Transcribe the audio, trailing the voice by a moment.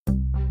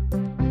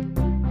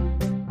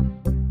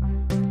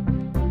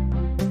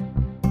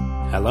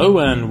Hello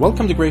and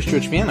welcome to Grace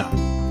Church Vienna.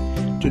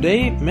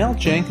 Today, Mel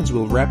Jenkins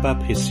will wrap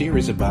up his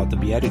series about the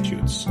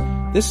Beatitudes,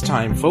 this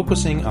time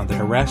focusing on the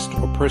harassed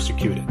or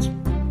persecuted.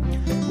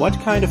 What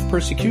kind of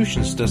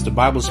persecutions does the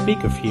Bible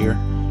speak of here,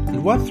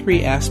 and what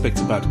three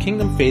aspects about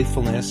kingdom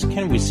faithfulness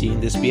can we see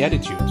in this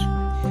Beatitude?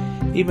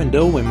 Even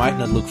though we might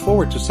not look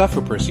forward to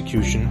suffer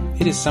persecution,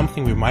 it is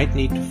something we might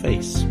need to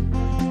face.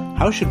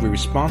 How should we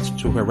respond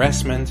to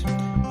harassment,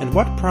 and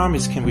what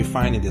promise can we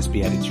find in this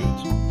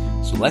Beatitude?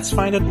 So let's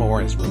find out more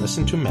as we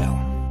listen to Mel.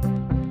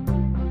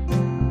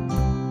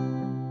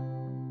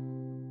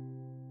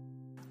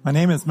 My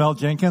name is Mel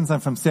Jenkins. I'm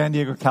from San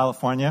Diego,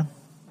 California.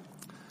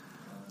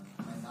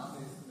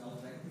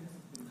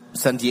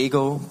 San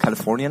Diego,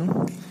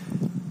 Californian.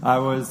 I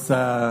was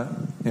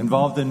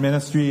involved in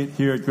ministry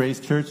here at Grace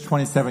Church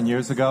 27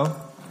 years ago.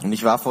 Und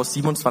ich war vor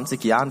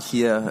 27 Jahren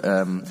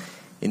hier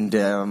in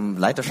der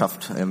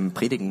Leiterschaft im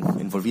Predigen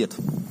involviert.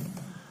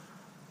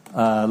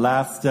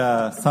 Last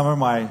summer,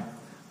 my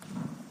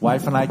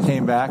wife and I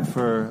came back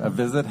for a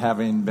visit,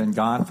 having been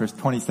gone for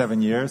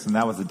 27 years, and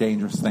that was a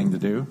dangerous thing to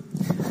do.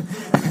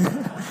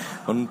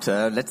 Und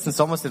letzten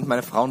Sommer sind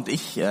meine Frau und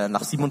ich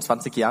nach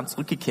 27 Jahren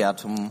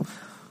zurückgekehrt, um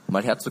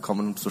mal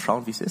herzukommen und zu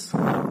schauen, wie es ist.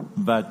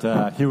 But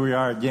here we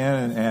are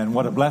again, and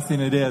what a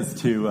blessing it is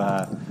to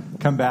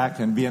come back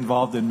and be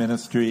involved in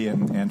ministry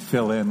and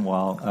fill in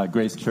while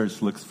Grace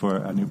Church looks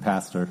for a new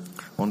pastor.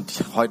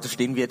 Und heute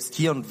stehen wir jetzt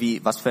hier und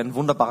was für ein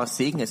wunderbarer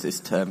Segen es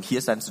ist,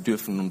 hier sein zu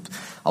dürfen und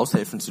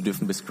aushelfen zu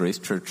dürfen, bis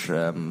Grace Church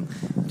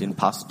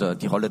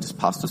die Rolle des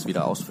Pastors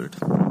wieder ausfüllt.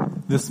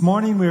 This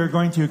morning we are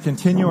going to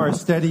continue our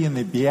study in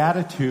the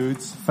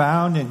Beatitudes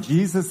found in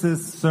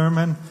Jesus'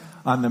 Sermon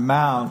on the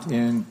Mount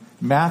in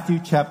Matthew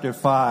chapter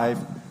 5,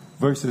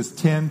 verses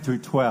 10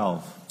 through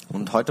 12.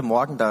 Und heute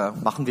Morgen, da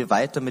machen wir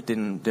weiter mit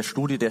der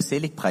Studie der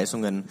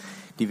Seligpreisungen,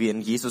 die wir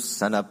in Jesus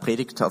seiner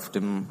Predigt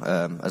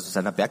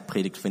seiner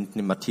Bergpredigt finden,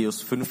 in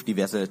Matthäus 5, die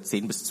Verse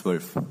 10 bis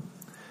 12.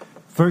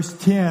 Verse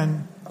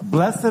 10,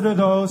 Blessed are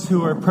those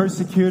who are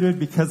persecuted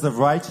because of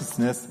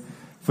righteousness,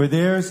 for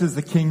theirs is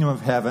the kingdom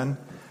of heaven.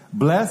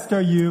 Blessed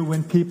are you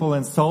when people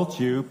insult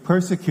you,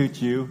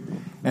 persecute you,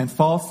 and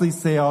falsely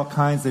say all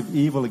kinds of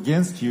evil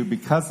against you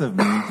because of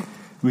me.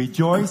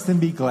 Rejoice and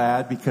be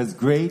glad, because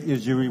great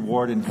is your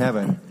reward in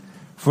heaven.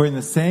 For in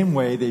the same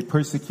way they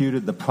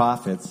persecuted the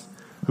prophets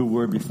who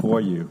were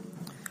before you.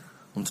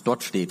 Und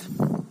dort steht: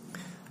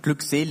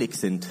 Glückselig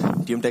sind,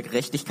 die um der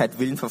Gerechtigkeit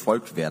willen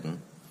verfolgt werden,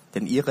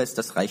 denn ihrer ist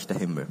das Reich der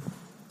Himmel.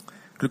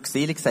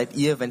 Glückselig seid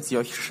ihr, wenn sie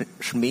euch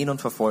schmähen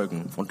und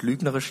verfolgen und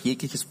lügnerisch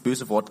jegliches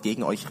böse Wort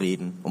gegen euch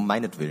reden, um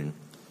meinetwillen.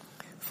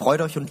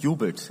 Freut euch und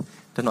jubelt,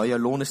 denn euer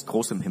Lohn ist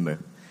groß im Himmel.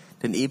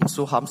 Denn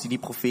ebenso haben sie die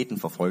Propheten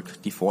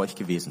verfolgt, die vor euch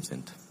gewesen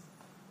sind.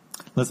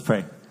 Let's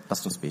pray.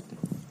 Lasst uns beten.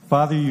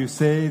 Father, you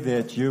say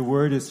that your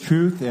word is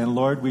truth, and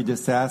Lord, we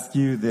just ask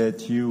you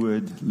that you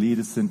would lead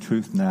us in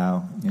truth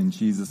now. In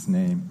Jesus'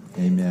 name,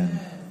 amen.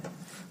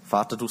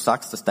 Vater, du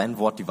sagst, dass dein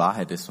Wort die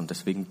Wahrheit ist, und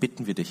deswegen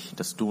bitten wir dich,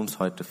 dass du uns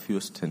heute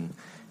führst in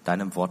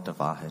deinem Wort der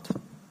Wahrheit.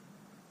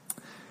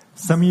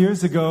 Some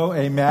years ago,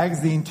 a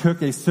magazine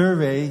took a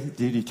survey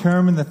to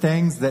determine the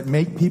things that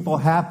make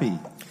people happy.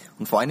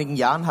 Und vor einigen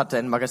Jahren hat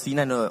ein Magazin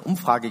eine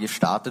Umfrage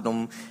gestartet,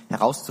 um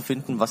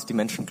herauszufinden, was die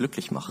Menschen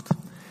glücklich macht.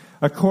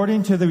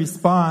 According to the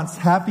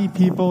response, happy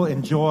people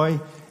enjoy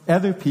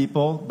other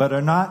people, but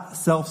are not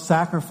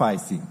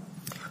self-sacrificing.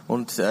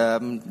 Und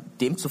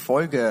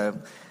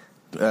demzufolge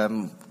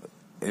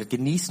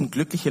genießen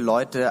glückliche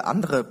Leute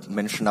andere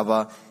Menschen,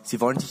 aber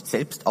sie wollen nicht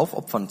selbst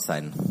aufopfernd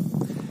sein.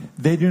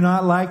 They do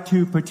not like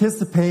to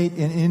participate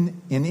in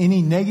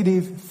any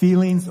negative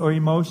feelings or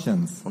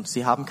emotions. Und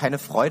sie haben keine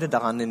Freude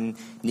daran, in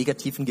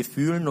negativen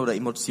Gefühlen oder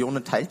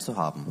Emotionen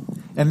teilzuhaben.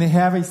 And they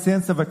have a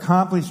sense of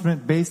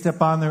accomplishment based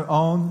upon their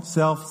own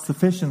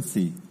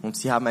self-sufficiency. Und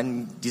sie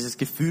haben dieses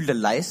Gefühl der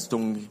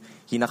Leistung,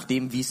 je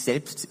nachdem, wie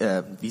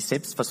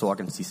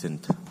selbstversorgend sie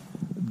sind.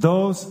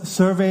 Those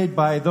surveyed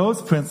by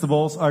those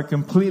principles are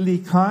completely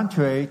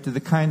contrary to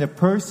the kind of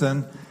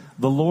person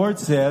the Lord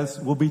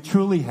says will be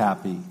truly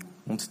happy.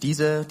 Und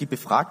die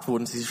befragt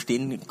wurden, sie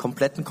stehen in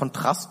kompletten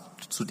Kontrast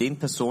zu den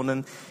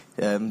Personen,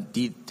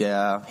 die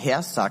der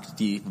Herr sagt,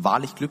 die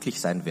wahrlich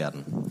glücklich sein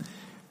werden.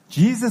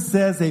 Jesus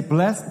says a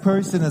blessed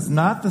person is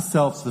not the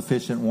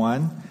self-sufficient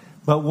one,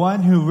 but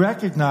one who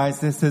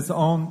recognizes his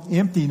own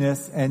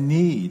emptiness and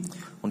need.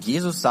 Und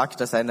Jesus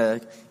sagt, dass eine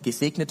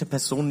gesegnete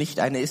Person nicht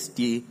eine ist,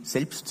 die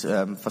selbst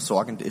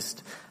versorgend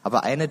ist,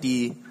 aber eine,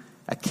 die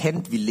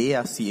erkennt, wie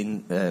leer sie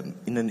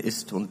innen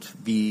ist und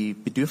wie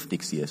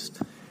bedürftig sie ist.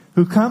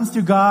 Who comes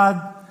to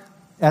God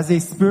as a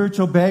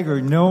spiritual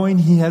beggar, knowing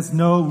he has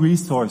no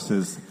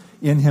resources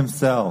in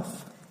himself.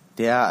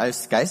 Der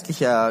als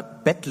geistlicher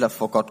Bettler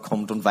vor Gott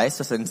kommt und weiß,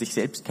 dass er in sich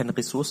selbst keine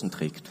Ressourcen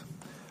trägt.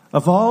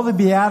 Of all the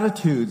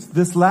Beatitudes,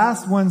 this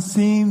last one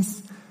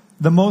seems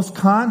the most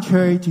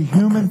contrary to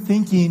human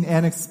thinking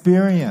and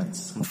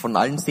experience. Und von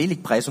allen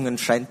Seligpreisungen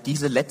scheint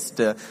diese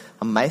letzte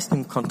am meisten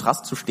im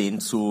Kontrast zu stehen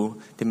zu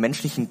dem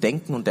menschlichen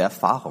Denken und der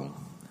Erfahrung.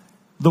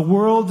 The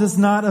world does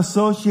not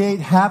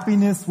associate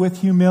happiness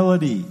with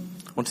humility.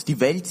 Und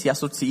die Welt, sie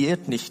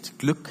assoziiert nicht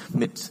Glück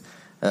mit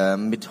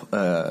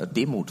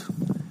Demut.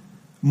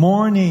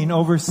 Mourning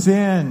over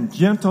sin,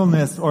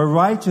 gentleness, or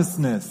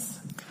righteousness.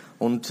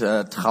 Und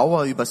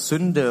Trauer über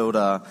Sünde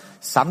oder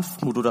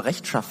Sanftmut oder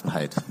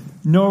Rechtschaffenheit.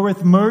 Nor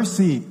with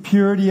mercy,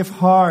 purity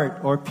of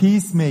heart, or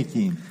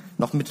peacemaking.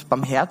 Noch mit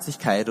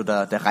Barmherzigkeit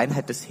oder der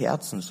Reinheit des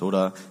Herzens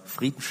oder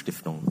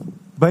Friedensstiftung.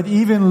 But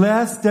even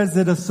less does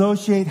it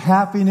associate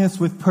happiness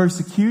with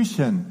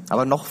persecution.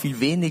 Aber noch viel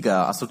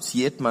weniger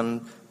assoziiert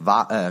man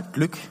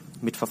Glück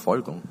mit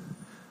Verfolgung.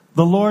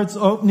 The Lord's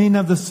opening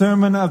of the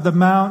Sermon of the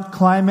Mount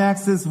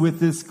climaxes with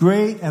this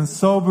great and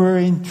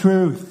sobering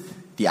truth.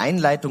 Die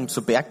Einleitung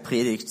zur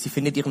Bergpredigt, sie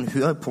findet ihren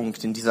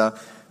Höhepunkt in dieser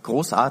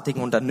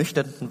großartigen und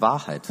ernüchternden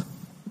Wahrheit.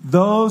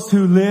 Those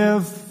who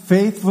live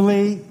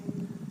faithfully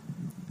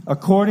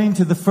according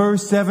to the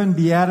first 7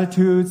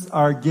 Beatitudes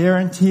are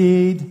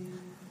guaranteed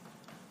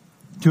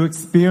to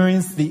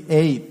experience the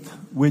 8th,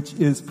 which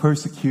is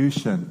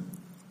persecution.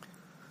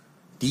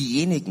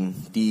 Diejenigen,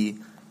 die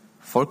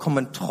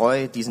vollkommen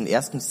treu diesen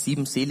ersten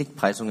 7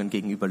 Seligpreisungen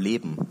gegenüber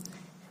leben,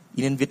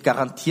 ihnen wird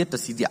garantiert,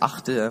 dass sie die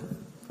 8.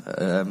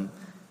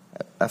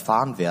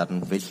 Erfahren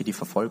werden, welche die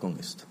Verfolgung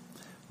ist.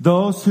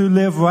 Those who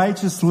live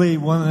righteously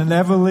will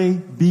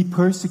inevitably be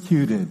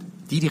persecuted.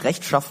 Die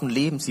rechtschaffen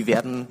leben, sie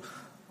werden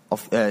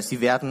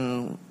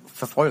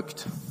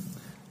verfolgt.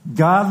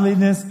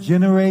 Godliness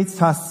generates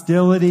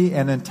hostility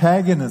and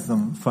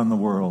antagonism from the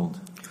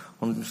world.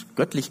 Und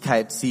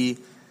Göttlichkeit, sie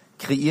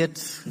kreiert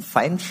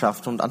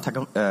Feindschaft und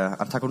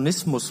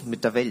Antagonismus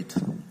mit der Welt.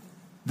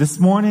 This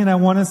morning I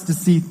want us to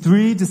see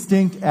 3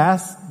 distinct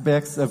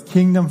aspects of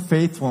kingdom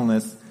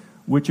faithfulness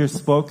which are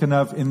spoken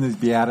of in the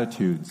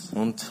Beatitudes.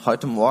 Und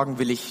heute Morgen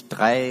will ich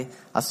 3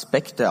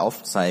 Aspekte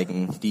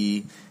aufzeigen,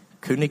 die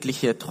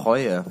königliche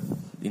Treue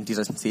in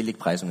dieser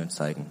Seligpreisungen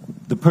zeigen.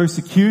 The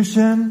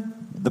persecution,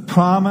 the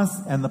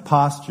promise, and the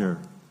posture.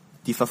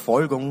 Die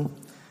Verfolgung,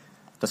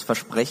 das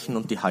Versprechen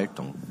und die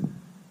Haltung.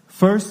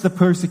 First, the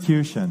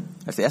persecution.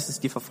 Als erstes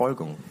die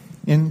Verfolgung.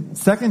 In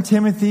 2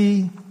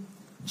 Timothy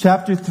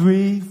chapter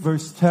 3,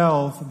 verse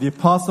 12, the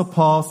Apostle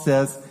Paul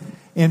says,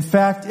 in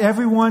fact,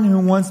 everyone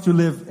who wants to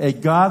live a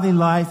godly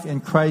life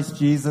in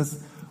Christ Jesus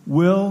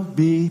will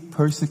be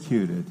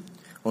persecuted.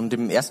 Und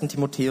im 1.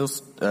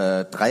 Timotheus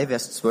 3,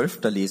 Vers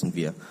 12, da lesen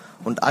wir,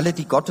 und alle,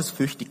 die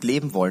gottesfürchtig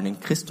leben wollen in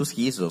Christus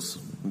Jesus,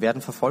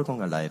 werden Verfolgung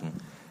erleiden.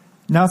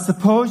 Now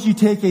suppose you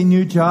take a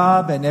new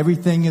job and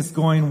everything is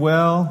going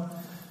well.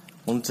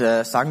 Und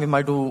sagen wir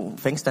mal, du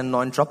fängst einen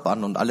neuen Job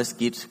an und alles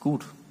geht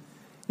gut.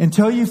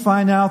 Until you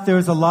find out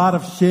there's a lot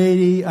of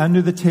shady,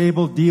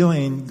 under-the-table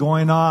dealing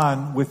going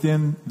on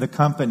within the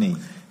company.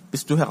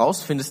 Bis du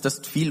herausfindest, dass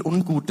viel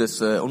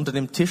Ungutes unter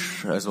dem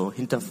Tisch, also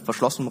hinter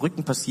verschlossenem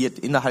Rücken passiert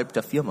innerhalb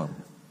der Firma.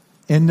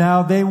 And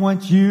now they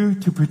want you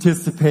to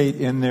participate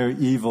in their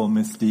evil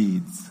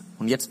misdeeds.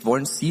 Und jetzt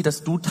wollen sie,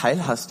 dass du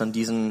teilhast an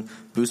diesen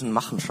bösen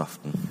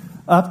Machenschaften.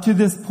 Up to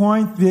this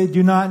point, they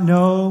do not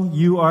know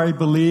you are a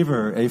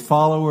believer, a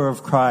follower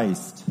of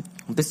Christ.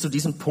 Und bis zu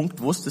diesem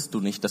Punkt wusstest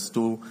du nicht, dass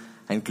du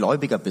ein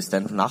Gläubiger bist,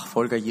 ein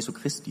Nachfolger Jesu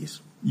Christi.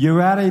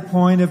 You're at a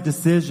point of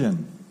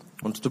decision.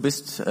 Und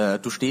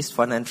du stehst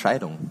vor einer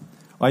Entscheidung.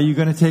 Are you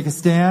going to take a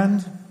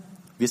stand?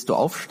 Wirst du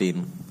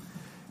aufstehen?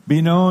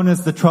 Be known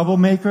as the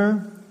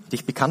troublemaker?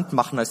 Dich bekannt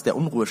machen als der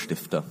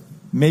Unruhestifter?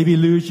 Maybe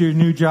lose your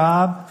new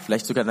job?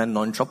 Vielleicht sogar deinen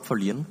neuen Job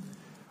verlieren?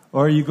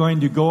 Or are you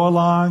going to go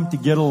along to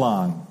get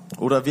along?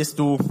 Oder wirst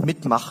du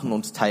mitmachen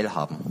und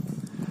teilhaben?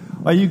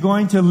 Are you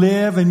going to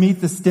live and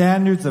meet the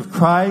standards of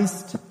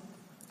Christ?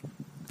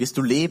 Wirst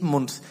du leben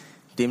und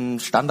dem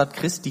Standard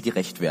Christi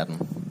gerecht werden?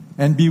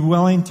 And be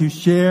willing to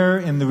share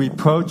in the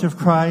reproach of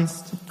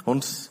Christ?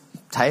 Und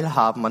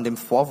teilhaben an dem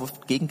Vorwurf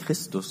gegen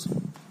Christus?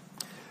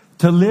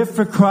 To live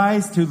for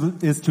Christ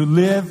is to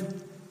live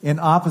in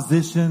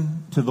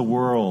opposition to the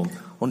world.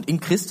 Und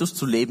in Christus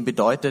zu leben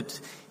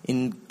bedeutet,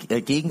 im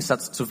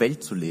Gegensatz zur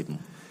Welt zu leben.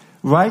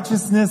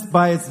 Righteousness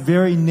by its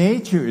very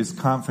nature is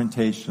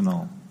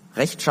confrontational.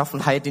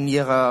 Rechtschaffenheit in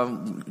ihrer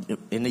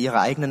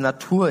eigenen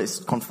Natur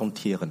ist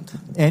konfrontierend.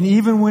 And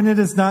even when it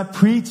is not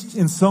preached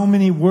in so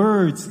many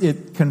words,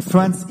 it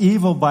confronts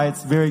evil by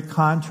its very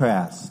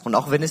contrast. Und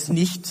auch wenn es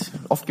nicht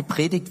oft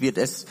gepredigt wird,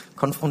 es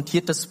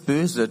konfrontiert das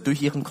Böse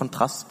durch ihren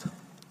Kontrast.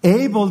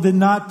 Abel did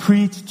not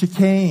preach to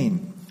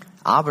Cain.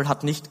 Abel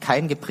hat nicht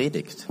Kain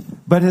gepredigt.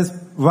 But his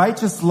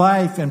righteous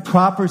life and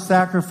proper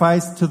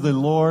sacrifice to the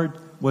Lord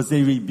was a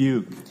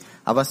rebuke.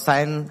 Aber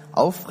sein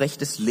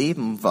aufrechtes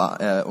Leben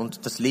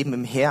und das Leben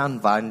im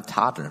Herrn war ein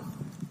Tadel.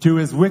 To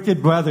his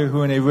wicked brother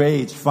who in a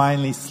rage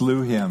finally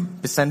slew him.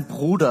 Bis sein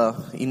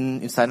Bruder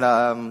ihn in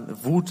seiner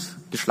Wut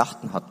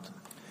geschlachten hat.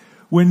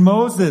 When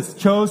Moses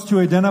chose to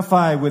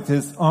identify with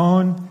his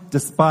own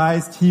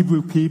despised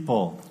Hebrew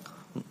people.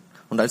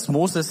 Und als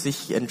Moses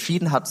sich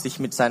entschieden hat, sich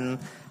mit seinen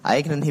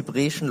eigenen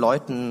hebräischen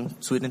Leuten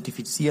zu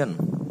identifizieren.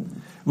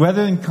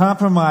 Rather than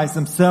compromise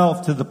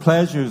himself to the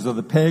pleasures of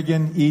the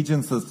pagan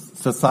Egyptian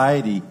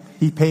society,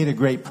 he paid a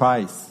great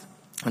price.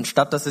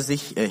 anstatt dass er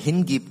sich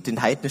hingibt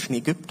den heidnischen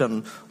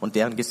Ägyptern und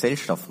deren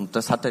Gesellschaft. Und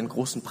das hat einen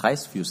großen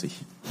Preis für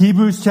sich.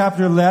 Hebrews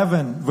chapter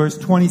 11, verse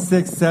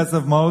 26 says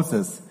of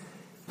Moses,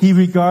 he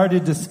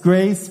regarded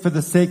disgrace for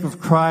the sake of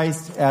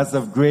Christ as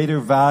of greater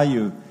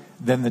value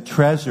than the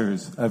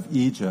treasures of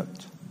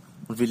Egypt.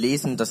 Und wir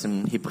lesen das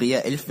in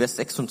Hebräer 11, Vers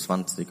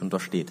 26 und da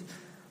steht,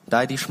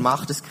 da er die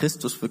Schmach des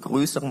Christus für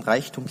größeren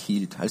Reichtum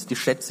hielt, als die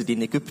Schätze, die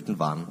in Ägypten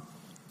waren.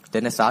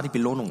 Denn er sah die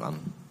Belohnung an.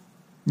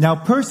 Now,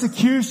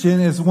 persecution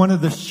is one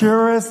of the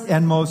surest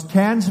and most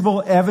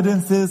tangible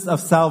evidences of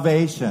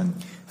salvation.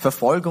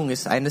 Verfolgung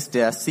ist eines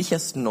der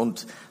sichersten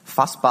und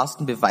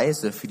fassbarsten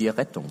Beweise für die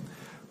Errettung.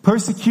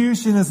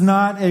 Persecution is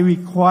not a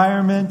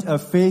requirement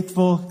of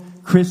faithful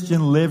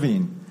Christian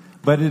living,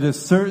 but it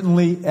is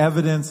certainly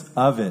evidence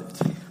of it.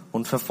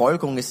 Und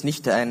Verfolgung ist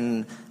nicht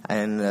eine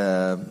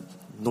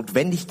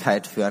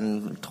Notwendigkeit für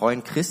einen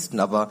treuen Christen,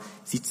 aber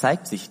sie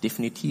zeigt sich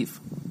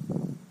definitiv.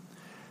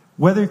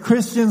 Whether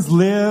Christians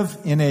live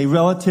in a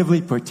relatively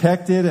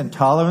protected and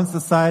tolerant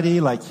society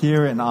like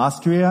here in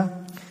Austria,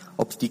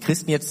 Ob die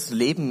Christen jetzt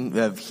leben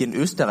hier in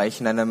Österreich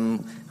in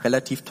einem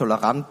relativ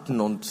toleranten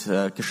und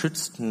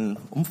geschützten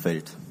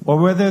Umfeld,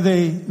 or whether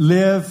they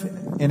live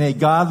in a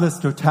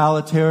godless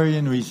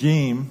totalitarian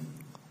regime,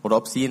 oder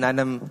ob sie in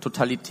einem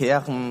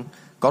totalitären,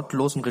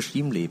 gottlosen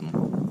Regime leben,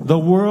 the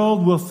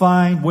world will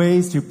find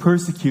ways to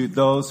persecute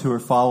those who are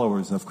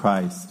followers of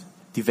Christ.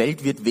 die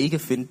Welt wird Wege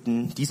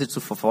finden, diese zu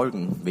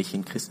verfolgen, welche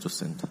in Christus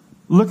sind.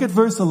 Look at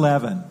verse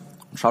 11.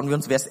 Und schauen wir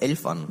uns Vers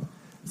 11 an.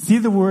 See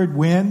the word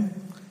when?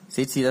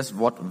 Seht ihr das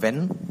Wort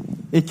wenn?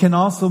 It can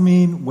also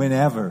mean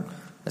whenever.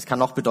 Es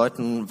kann auch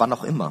bedeuten, wann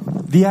auch immer.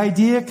 The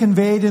idea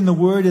conveyed in the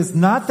word is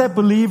not that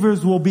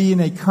believers will be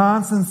in a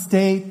constant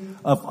state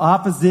of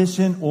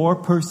opposition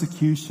or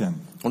persecution.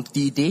 Und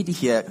die Idee, die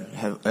hier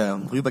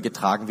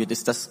rübergetragen wird,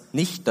 ist, dass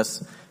nicht,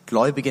 dass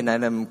Gläubige in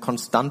einem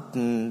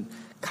konstanten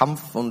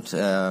Kampf und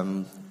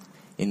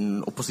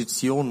in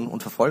Opposition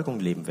und Verfolgung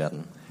leben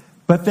werden.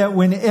 But that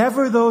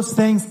whenever those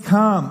things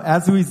come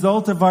as a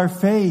result of our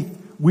faith,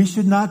 we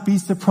should not be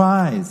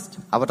surprised.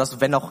 Aber dass,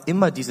 wenn auch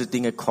immer diese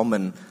Dinge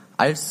kommen,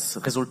 als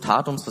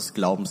Resultat unseres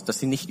Glaubens, dass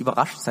sie nicht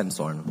überrascht sein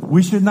sollen.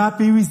 We should not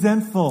be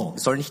resentful.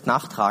 Es soll nicht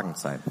nachtragend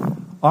sein.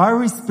 Our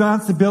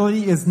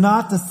responsibility is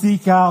not to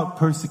seek out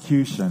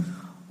persecution.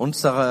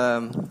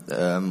 Unser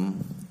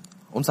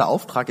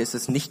Auftrag ist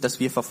es nicht, dass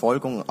wir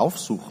Verfolgung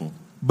aufsuchen,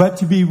 but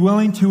to be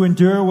willing to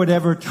endure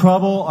whatever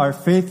trouble our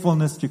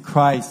faithfulness to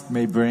Christ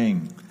may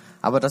bring.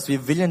 aber dass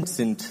wir willens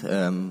sind,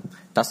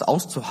 das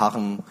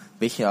auszuharren,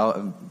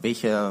 welche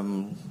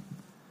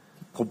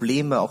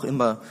Probleme auch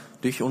immer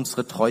durch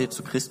unsere Treue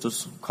zu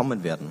Christus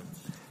kommen werden.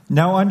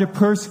 Now, under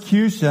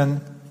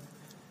persecution,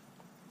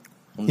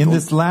 in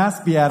this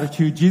last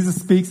beatitude, Jesus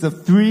speaks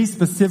of 3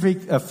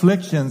 specific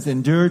afflictions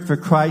endured for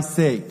Christ's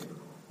sake.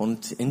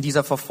 Und in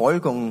dieser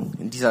Verfolgung,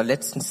 in dieser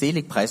letzten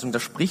Seligpreisung, da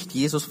spricht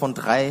Jesus von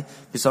 3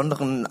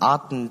 besonderen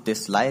Arten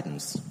des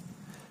Leidens.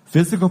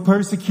 Physical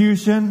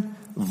persecution,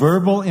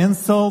 verbal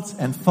insults,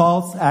 and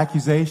false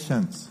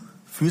accusations.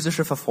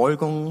 Physische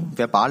Verfolgung,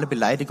 verbale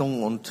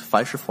Beleidigung und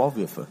falsche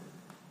Vorwürfe.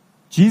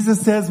 Jesus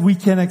says we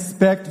can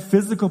expect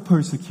physical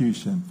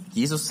persecution.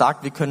 Jesus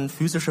sagt, wir können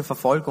physische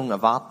Verfolgung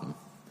erwarten.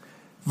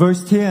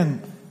 Verse 10,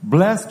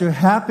 blessed or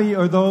happy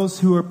are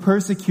those who are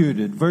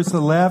persecuted. Verse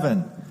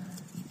 11,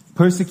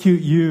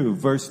 persecute you.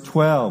 Verse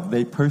 12,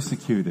 they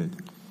persecuted.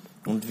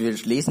 Und wir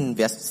lesen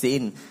Vers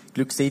 10,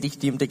 glückselig,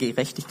 die um der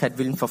Gerechtigkeit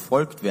willen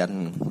verfolgt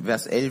werden.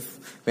 Vers 11,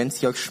 wenn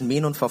sie euch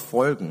schmähen und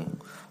verfolgen.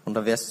 Und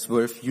dann Vers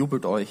 12,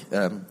 jubelt euch,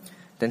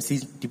 denn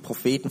sie die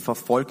Propheten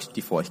verfolgt,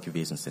 die vor euch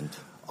gewesen sind.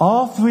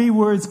 All 3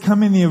 words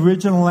come in the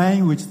original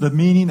language, the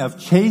meaning of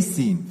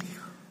chasing,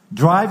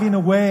 driving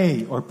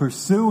away, or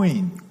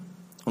pursuing.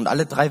 Und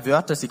alle 3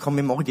 Wörter, sie kommen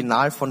im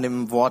Original von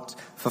dem Wort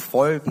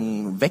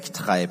verfolgen,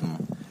 wegtreiben.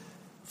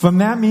 From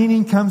that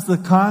meaning comes the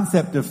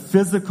concept of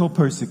physical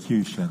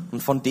persecution.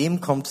 Und von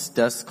dem kommt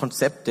das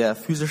Konzept der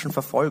physischen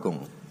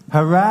Verfolgung.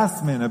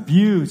 Harassment,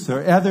 abuse, or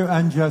other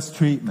unjust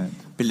treatment.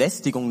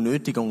 Belästigung,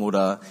 Nötigung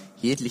oder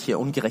jegliche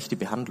ungerechte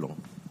Behandlung.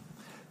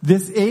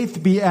 This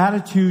 8th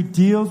beatitude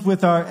deals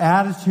with our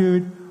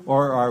attitude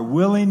or our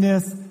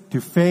willingness to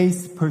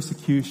face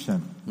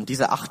persecution. Und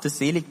diese 8.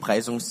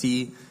 Seligpreisung,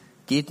 sie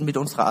geht mit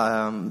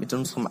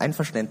unserem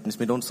Einverständnis,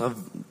 mit unserem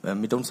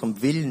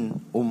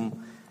Willen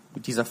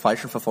mit dieser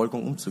falschen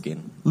Verfolgung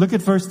umzugehen. Look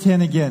at verse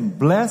 10 again.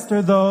 Blessed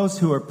are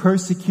those who are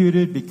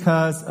persecuted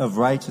because of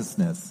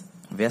righteousness.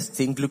 Vers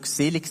 10,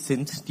 glückselig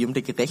sind, die um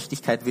der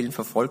Gerechtigkeit willen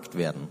verfolgt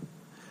werden.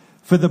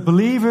 For the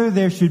believer,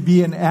 there should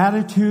be an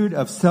attitude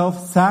of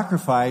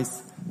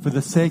self-sacrifice for the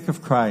sake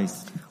of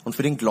Christ. Und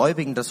für den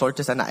Gläubigen, da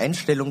sollte es eine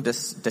Einstellung der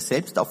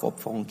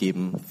Selbstaufopferung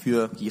geben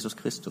für Jesus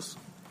Christus.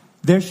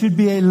 There should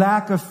be a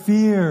lack of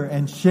fear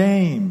and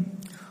shame.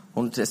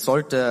 Und es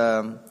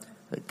sollte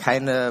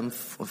keine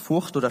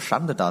Furcht oder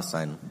Schande da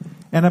sein,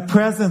 And a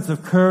presence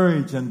of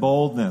courage and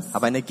boldness.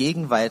 aber eine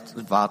Gegenwart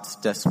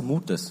des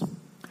Mutes.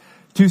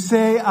 To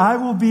say, I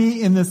will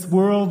be in this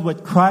world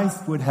what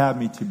Christ would have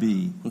me to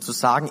be. Und zu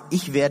sagen,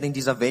 ich werde in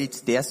dieser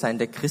Welt der sein,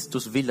 der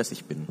Christus will, dass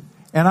ich bin.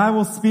 And I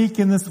will speak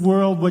in this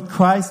world what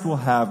Christ will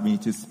have me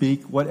to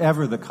speak,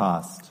 whatever the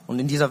cost. Und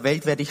in dieser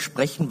Welt werde ich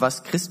sprechen,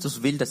 was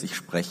Christus will, dass ich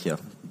spreche.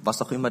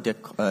 Was auch immer der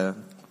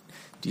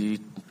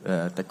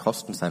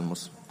Kosten sein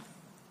muss.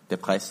 Der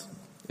Preis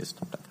ist.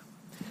 Danke.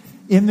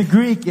 In the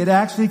Greek, it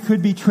actually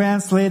could be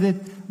translated,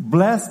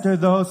 blessed are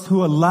those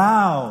who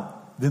allow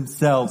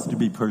themselves to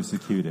be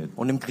persecuted.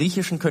 Und im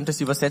Griechischen könnte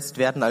es übersetzt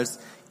werden als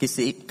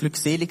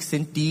glückselig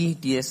sind die,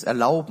 die es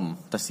erlauben,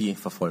 dass sie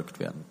verfolgt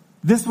werden.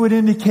 This would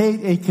indicate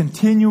a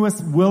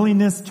continuous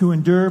willingness to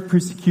endure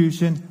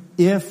persecution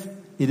if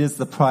it is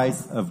the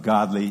price of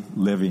godly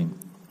living.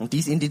 Und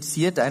dies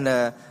indiziert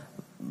einen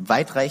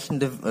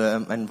weitreichenden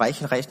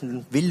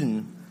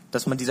Willen,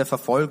 dass man diese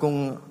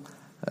Verfolgung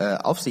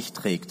auf sich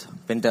trägt,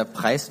 wenn der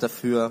Preis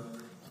dafür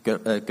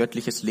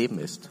göttliches Leben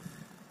ist.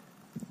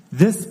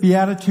 This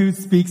beatitude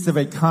speaks of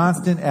a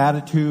constant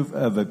attitude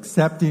of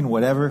accepting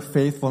whatever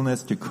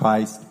faithfulness to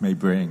Christ may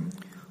bring.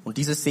 Und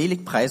diese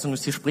Seligpreisung,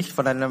 sie spricht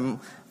von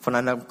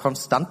einer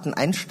konstanten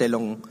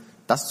Einstellung,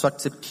 das zu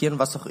akzeptieren,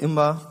 was auch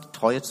immer die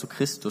Treue zu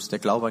Christus, der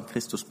Glaube an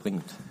Christus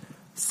bringt.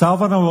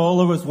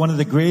 Savonarola was one of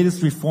the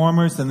greatest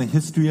reformers in the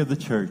history of the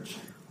church.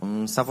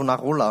 Und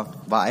Savonarola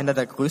war einer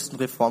der größten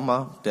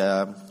Reformer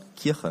der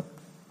Kirche.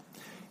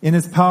 In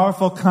his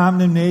powerful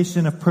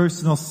condemnation of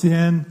personal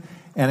sin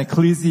and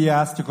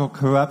ecclesiastical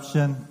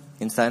corruption,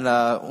 In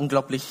seiner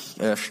unglaublich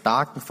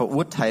starken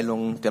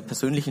Verurteilung der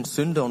persönlichen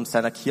Sünde und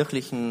der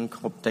kirchlichen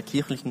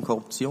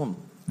Korruption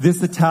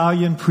this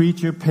Italian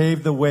preacher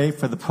paved the way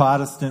for the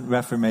Protestant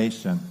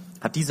Reformation.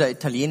 hat dieser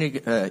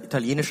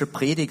italienische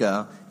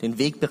Prediger den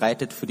Weg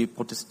bereitet für die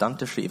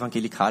protestantische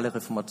evangelikale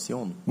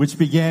Reformation, Which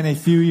began a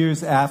few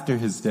years after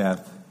his death.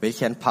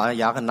 welche ein paar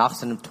Jahre nach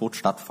seinem Tod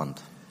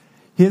stattfand.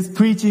 His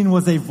preaching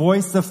was a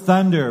voice of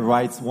thunder,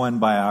 writes one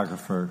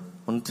biographer.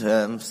 Und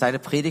seine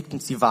Predigten,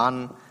 sie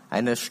waren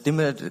eine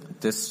Stimme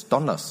des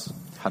Donners,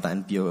 hat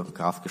ein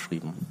Biograf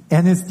geschrieben.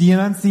 And his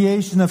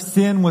denunciation of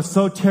sin was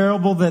so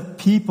terrible that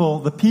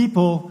the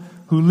people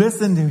who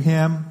listened to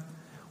him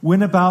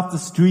went about the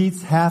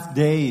streets half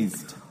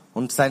dazed.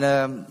 Und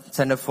seine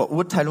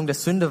Verurteilung der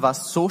Sünde war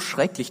so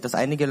schrecklich, dass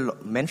einige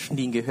Menschen,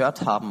 die ihn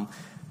gehört haben,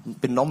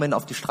 benommen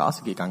auf die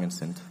Straße gegangen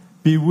sind.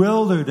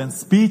 Bewildered and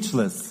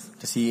speechless.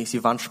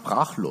 Sie waren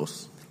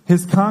sprachlos.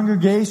 His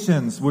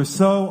congregations were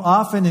so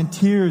often in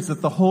tears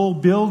that the whole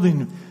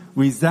building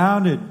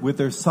resounded with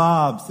their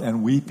sobs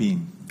and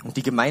weeping. Und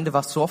die Gemeinde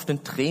war so oft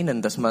in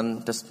Tränen, dass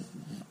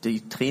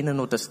die Tränen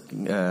und das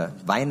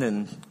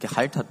Weinen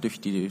gehallt hat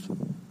durch die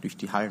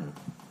Hallen.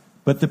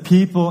 But the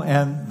people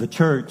and the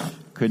church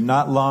could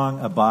not long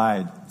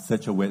abide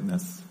such a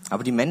witness.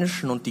 Aber die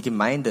Menschen und die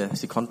Gemeinde,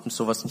 sie konnten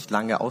sowas nicht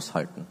lange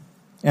aushalten.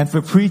 And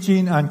for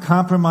preaching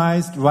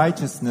uncompromised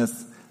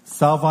righteousness,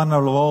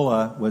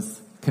 Savonarola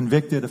was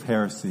convicted of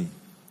heresy.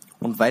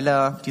 Und weil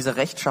er diese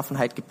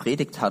Rechtschaffenheit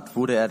gepredigt hat,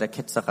 wurde er der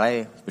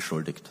Ketzerei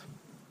beschuldigt.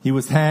 He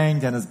was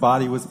hanged and his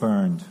body was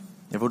burned.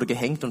 Er wurde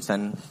gehängt und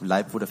sein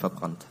Leib wurde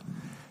verbrannt.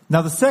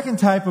 Now the second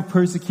type of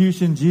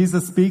persecution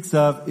Jesus speaks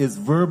of is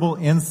verbal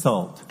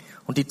insult.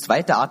 Und die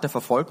zweite Art der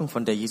Verfolgung,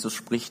 von der Jesus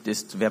spricht,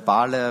 ist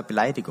verbale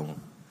Beleidigung.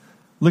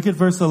 Look at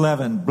verse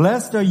 11.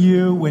 Blessed are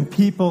you when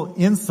people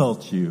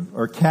insult you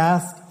or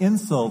cast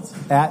insults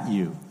at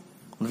you.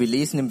 Und wir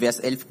lesen im Vers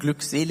 11,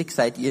 glückselig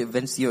seid ihr,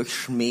 wenn sie euch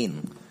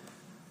schmähen.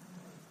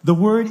 The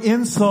word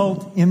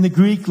insult in the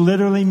Greek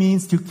literally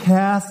means to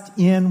cast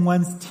in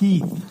one's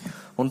teeth.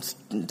 Und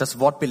das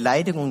Wort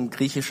Beleidigung im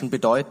Griechischen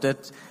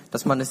bedeutet,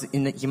 dass man es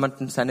in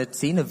jemanden seine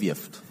Zähne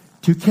wirft.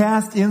 To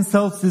cast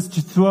insults is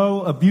to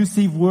throw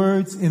abusive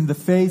words in the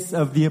face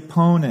of the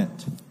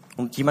opponent.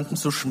 Und jemanden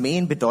zu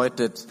schmähen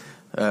bedeutet,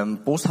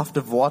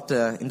 boshafte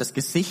Worte in das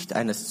Gesicht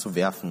zu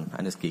werfen,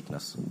 eines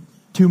Gegners.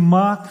 To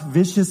mock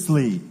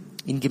viciously.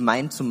 Ihn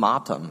gemein zu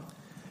martern.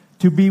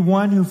 To be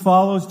one who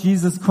follows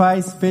Jesus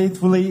Christ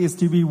faithfully is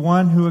to be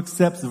one who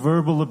accepts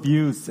verbal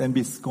abuse and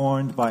be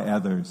scorned by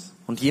others.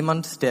 Und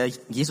jemand, der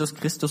Jesus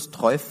Christus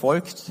treu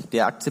folgt,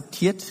 der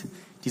akzeptiert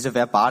diese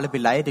verbale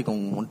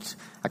Beleidigung und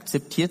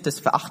akzeptiert es,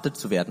 verachtet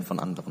zu werden von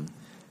anderen.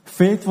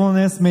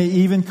 Faithfulness may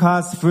even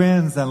cause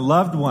friends and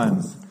loved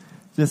ones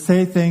to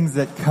say things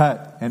that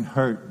cut and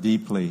hurt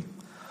deeply.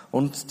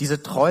 Und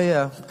diese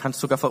Treue kann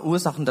sogar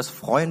verursachen, dass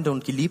Freunde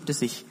und Geliebte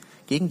sich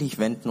gegen dich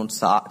wenden und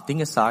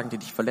Dinge sagen, die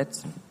dich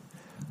verletzen.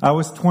 I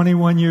was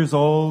 21 years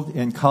old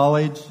in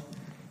college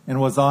and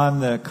was on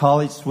the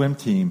college swim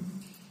team.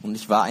 Und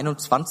ich war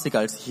 21,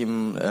 als ich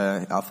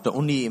auf der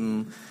Uni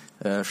im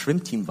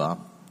Schwimmteam war.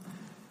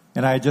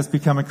 And I had just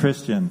become a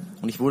Christian.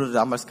 Und ich wurde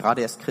damals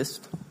gerade erst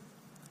Christ.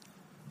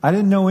 I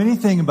didn't know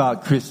anything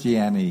about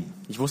Christianity,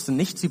 Ich wusste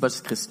nichts über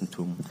das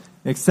Christentum.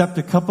 except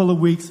a couple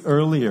of weeks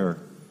earlier.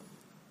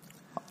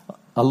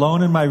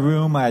 Alone in my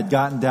room, I had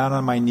gotten down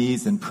on my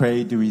knees and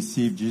prayed to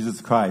receive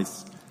Jesus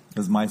Christ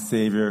as my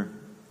Savior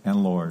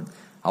and Lord.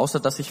 Außer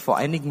dass ich vor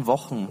einigen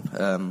Wochen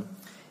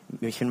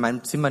mich in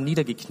meinem Zimmer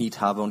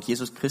niedergekniet habe und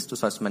Jesus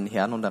Christus als meinen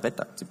Herrn und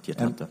Retter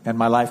akzeptiert hatte. And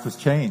my life was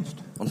changed.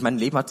 Und mein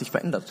Leben hat sich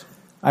verändert.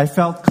 I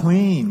felt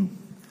clean,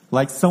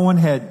 like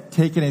someone had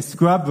taken a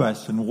scrub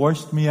brush and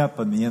washed me up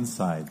on the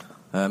inside.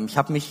 Ich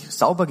habe mich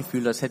sauber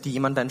gefühlt, als hätte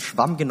jemand einen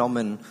Schwamm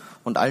genommen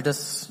und all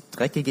das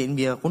Dreckige in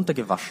mir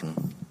runtergewaschen.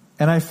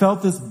 And I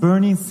felt this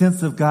burning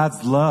sense of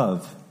God's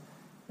love.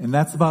 And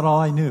that's about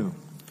all I knew.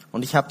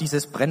 Und ich habe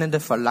dieses brennende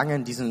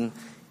Verlangen, diesen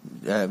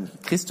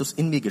Christus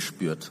in mir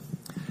gespürt.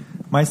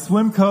 My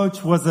swim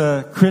coach was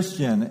a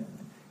Christian,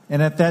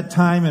 and at that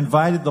time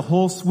invited the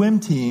whole swim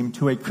team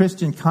to a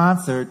Christian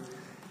concert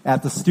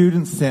at the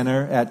Student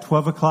Center at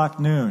 12 o'clock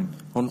noon.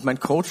 Und mein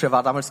Coach, er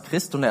war damals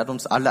Christ und er hat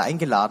uns alle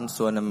eingeladen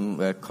zu einem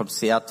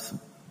Konzert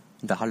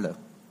in der Halle.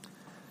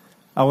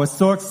 I was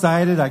so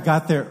excited. I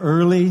got there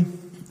early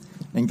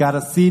and got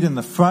a seat in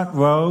the front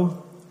row,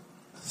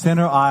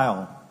 center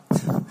aisle.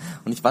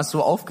 Und ich war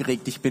so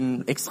aufgeregt, ich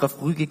bin extra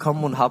früh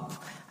gekommen und habe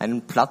einen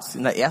Platz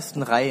in der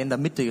ersten Reihe in der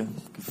Mitte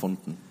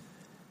gefunden.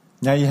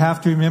 Now you have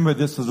to remember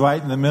this was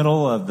right in the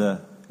middle of the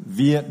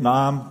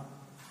Vietnam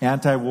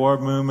anti-war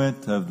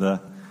movement of the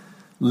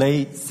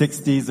late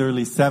 60s,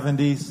 early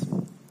 70s.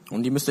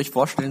 Und ihr müsst euch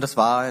vorstellen, das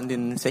war in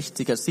den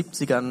 60er,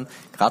 70ern,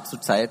 gerade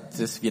zur Zeit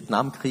des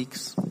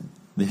Vietnamkriegs.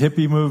 The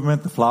hippie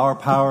movement, the flower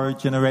power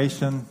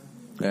generation.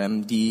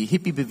 Die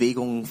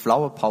Hippie-Bewegung,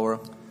 Flower Power.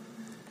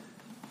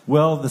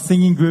 Well, the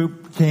singing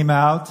group came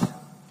out,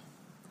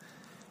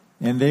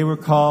 and they were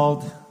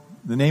called,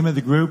 the name of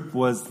the group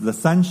was the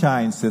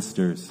Sunshine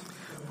Sisters.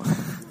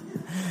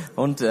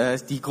 Und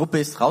die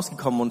Gruppe ist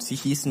rausgekommen und sie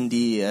hießen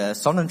die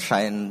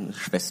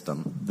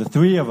Sonnenschein-Schwestern. The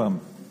three of them.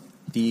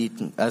 Die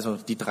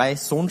drei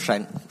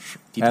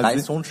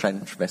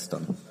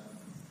Sonnenschein-Schwestern.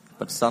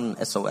 But Sun,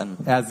 S-O-N.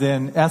 As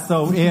in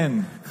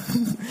S-O-N,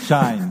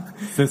 Shine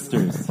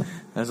Sisters.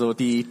 Also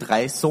die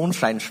drei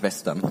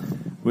Sonnenschein-Schwestern.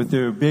 With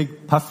their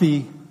big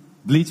puffy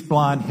bleach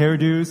blonde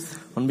hairdos.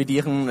 Und mit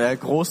ihren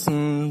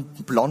großen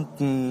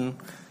blonden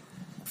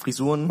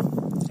Frisuren.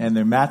 And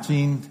their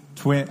matching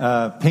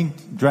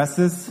pink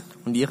dresses.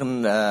 Und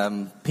ihren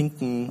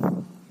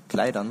pinken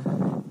Kleidern.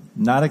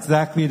 Not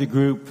exactly the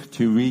group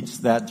to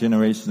reach that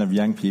generation of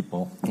young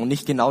people. Und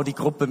nicht genau die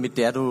Gruppe, mit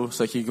der du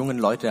solche jungen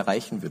Leute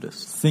erreichen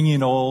würdest.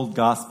 Singing old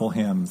gospel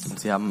hymns. Und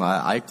sie haben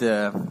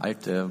alte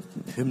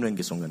Hymnen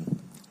gesungen.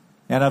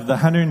 And of the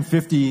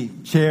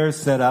 150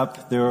 chairs set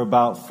up, there were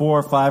about 4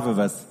 or 5 of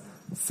us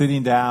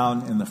sitting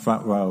down in the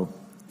front row.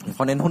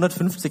 Von den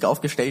 150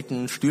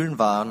 aufgestellten Stühlen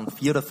waren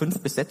 4 oder 5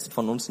 besetzt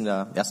von uns in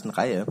der ersten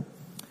Reihe.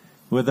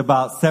 With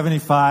about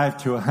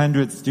 75 to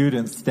 100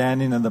 students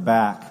standing in the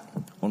back.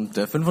 Und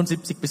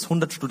 75 bis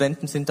 100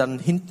 Studenten sind dann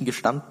hinten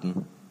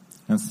gestanden.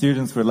 And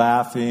students were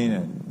laughing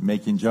and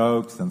making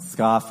jokes and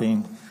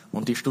scoffing.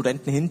 Und die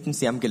Studenten hinten,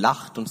 sie haben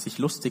gelacht und sich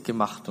lustig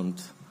gemacht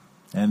und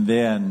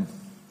then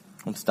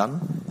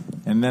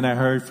I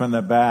heard from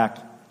the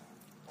back,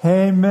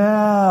 "Hey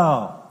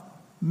Mel,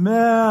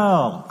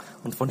 Mel."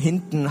 Und von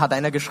hinten hat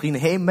einer geschrien,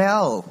 "Hey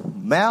Mel,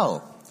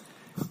 Mel."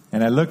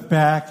 And I looked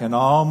back and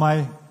all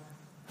my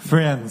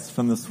friends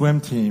from the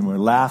swim team were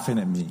laughing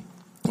at me.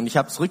 Und ich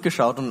habe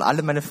zurückgeschaut und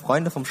alle meine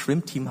Freunde vom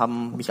Schwimmteam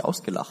haben mich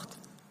ausgelacht.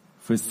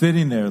 For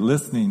sitting there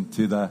listening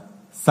to the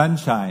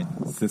Sunshine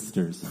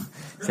Sisters.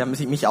 Sie haben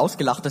mich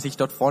ausgelacht, dass ich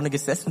dort vorne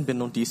gesessen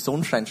bin und die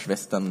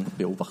Sonnenschein-Schwestern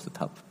beobachtet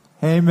habe.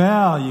 "Hey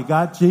Mel, you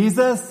got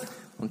Jesus?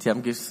 Und sie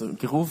haben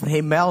gerufen,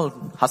 "Hey Mel,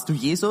 hast du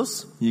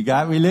Jesus? You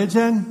got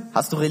religion?"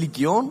 Hast du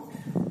Religion?"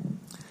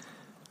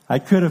 I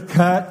could have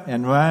cut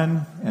and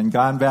run and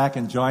gone back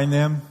and joined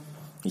them.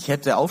 Ich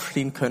hätte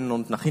aufstehen können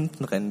und nach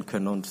hinten rennen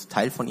können und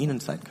Teil von ihnen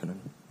sein können.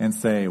 And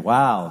say,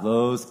 "Wow,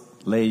 those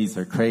ladies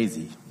are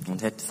crazy."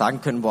 Und hätte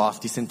sagen können, boah,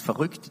 die sind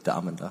verrückt, die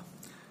Damen da.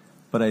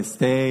 But I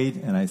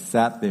stayed and I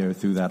sat there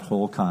through that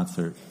whole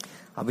concert.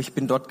 Aber ich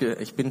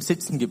bin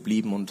sitzen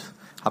geblieben und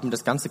habe mir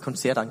das ganze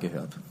Konzert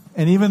angehört.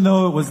 And even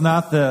though it was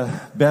not the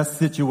best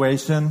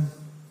situation,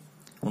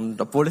 und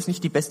obwohl es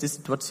nicht die beste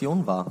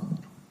Situation war,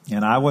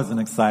 and I wasn't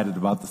excited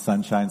about the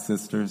Sunshine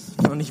Sisters,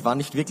 und ich war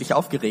nicht wirklich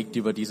aufgeregt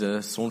über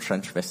diese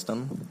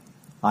Sonnenschein-Schwestern,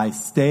 I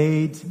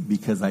stayed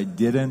because I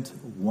didn't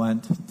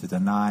want to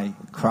deny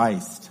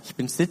Christ. Ich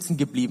bin sitzen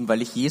geblieben,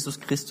 weil ich Jesus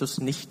Christus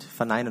nicht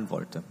verneinen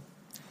wollte.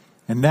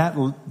 And that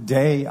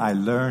day I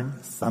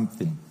learned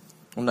something.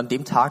 Und an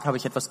dem Tag habe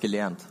ich etwas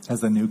gelernt.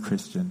 As a new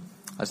Christian.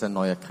 Als ein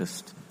neuer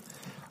Christ.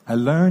 I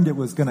learned it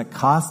was going to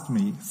cost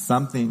me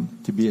something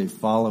to be a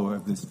follower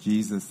of this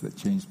Jesus that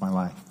changed my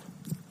life.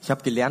 Ich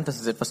habe gelernt, dass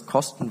es etwas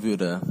kosten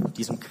würde,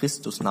 diesem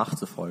Christus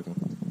nachzufolgen.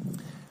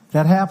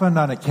 That happened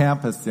on a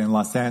campus in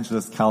Los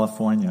Angeles,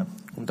 California.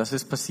 Und das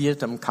ist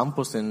passiert am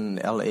Campus in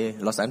LA,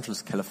 Los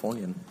Angeles,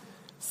 Kalifornien.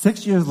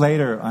 6 years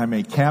later, I'm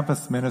a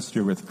campus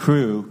minister with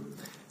Cru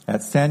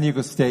at San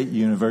Diego State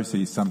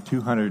University, some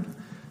 200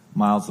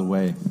 miles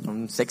away.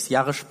 Und 6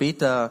 Jahre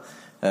später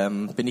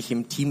bin ich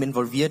im Team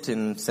involviert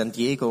in San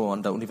Diego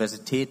an der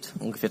Universität,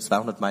 ungefähr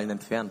 200 Meilen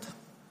entfernt.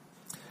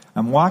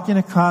 I'm walking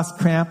across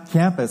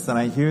campus and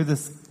I hear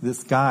this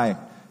guy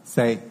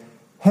say,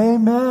 "Hey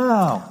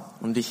Mel."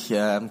 Und ich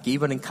gehe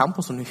über den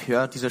Campus und ich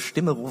höre diese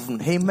Stimme rufen,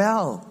 "Hey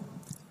Mel."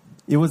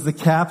 It was the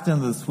captain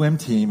of the swim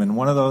team and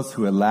one of those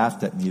who had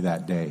laughed at me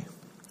that day.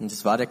 Und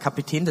es war der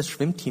Kapitän des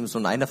Schwimmteams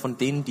und einer von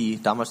denen, die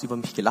damals über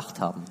mich gelacht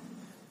haben.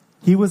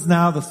 He was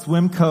now the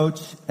swim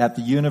coach at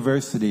the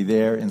university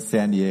there in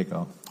San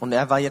Diego. Und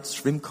er war jetzt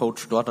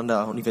Schwimmcoach dort an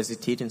der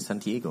Universität in San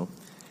Diego.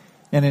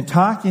 And in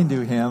talking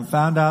to him,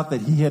 found out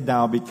that he had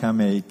now become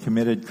a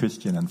committed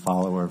Christian and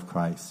follower of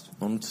Christ.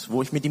 Und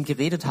wo ich mit ihm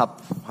geredet habe,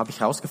 habe ich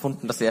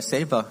herausgefunden, dass er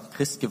selber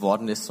Christ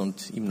geworden ist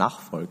und ihm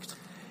nachfolgt.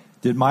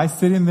 Did my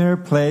sitting there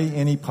play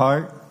any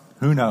part?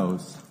 Who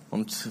knows?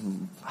 Und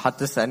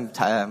hat es einen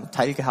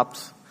Teil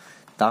gehabt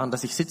daran,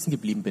 dass ich sitzen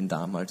geblieben bin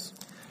damals.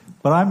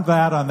 But I'm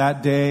glad on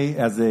that day,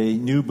 as a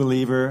new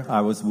believer,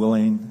 I was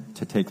willing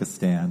to take a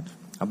stand.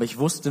 Aber ich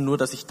wusste nur,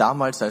 dass ich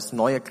damals als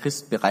neuer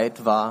Christ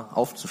bereit war,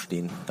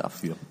 aufzustehen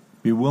dafür.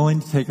 Be willing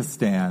to take a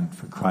stand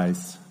for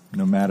Christ,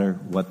 no matter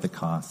what the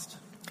cost.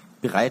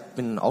 Bereit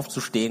bin,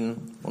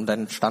 aufzustehen und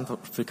einen Stand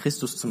für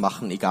Christus zu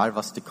machen, egal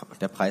was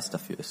der Preis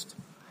dafür ist.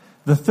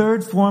 The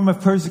third form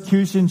of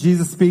persecution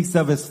Jesus speaks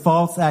of is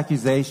false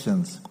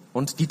accusations.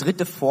 Und die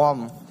dritte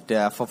Form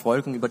der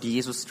Verfolgung, über die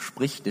Jesus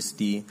spricht, sind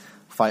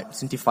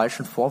die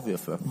falschen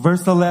Vorwürfe.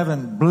 Verse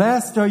 11,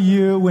 Blessed are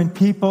you when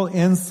people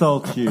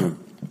insult you,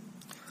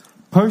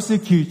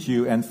 persecute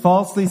you, and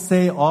falsely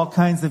say all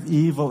kinds of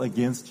evil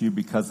against you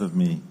because of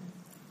me.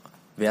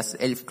 Vers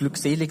 11,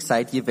 glückselig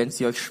seid ihr, wenn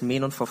sie euch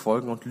schmähen und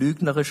verfolgen und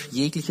lügnerisch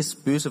jegliches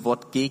böse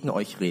Wort gegen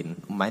euch reden,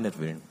 um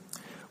meinetwillen.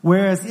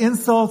 Whereas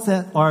insults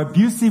are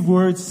abusive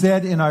words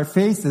said in our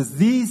faces,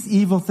 these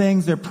evil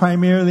things are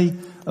primarily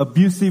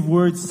abusive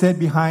words said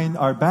behind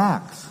our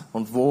backs.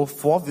 Und wo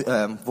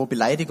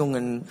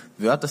Beleidigungen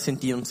Wörter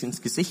sind, die uns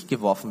ins Gesicht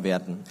geworfen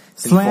werden,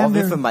 sind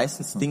Slander. Vorwürfe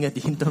meistens Dinge, die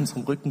hinter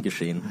unserem Rücken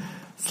geschehen.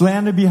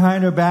 Slander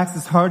behind our backs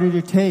is harder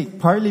to take,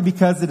 partly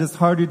because it is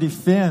harder to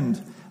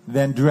defend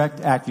than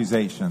direct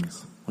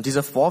accusations. Und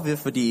diese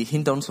Vorwürfe, die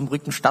hinter unserem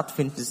Rücken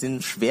stattfinden,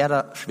 sind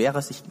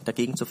schwerer sich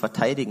dagegen zu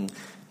verteidigen,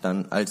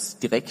 dann als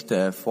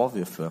direkte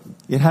Vorwürfe.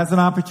 It has an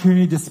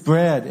opportunity to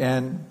spread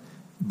and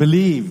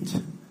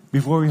believed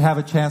before we have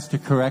a chance to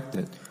correct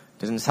it.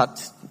 Denn es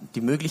hat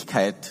die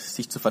Möglichkeit,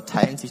 sich zu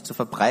verteilen, sich zu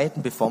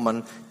verbreiten, bevor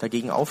man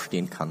dagegen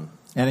aufstehen kann.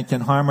 And it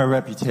can harm our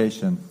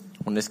reputation.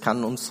 Und es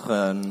kann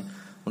unsere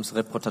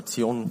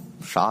Reputation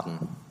schaden.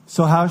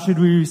 So how should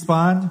we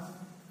respond?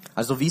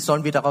 Also wie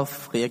sollen wir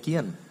darauf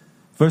reagieren?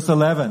 Verse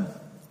 11.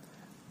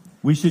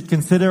 We should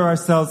consider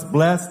ourselves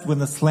blessed when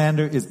the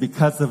slander is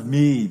because of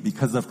me,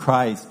 because of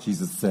Christ,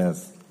 Jesus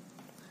says.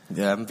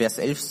 Vers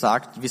 11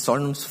 sagt, wir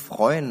sollen uns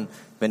freuen,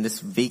 wenn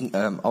es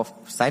auf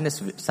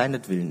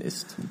seinetwillen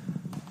ist.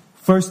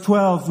 Verse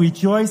 12.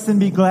 Rejoice and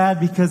be glad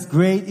because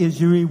great is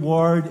your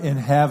reward in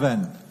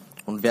heaven.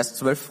 Und Vers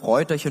 12,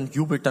 freut euch und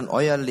jubelt, denn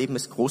euer Leben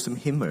ist groß im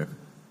Himmel.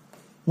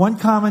 One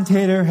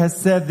commentator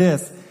has said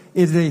this,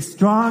 it is a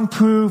strong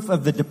proof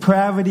of the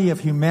depravity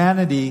of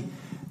humanity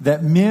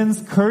that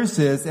men's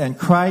curses and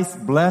Christ's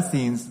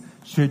blessings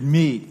should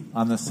meet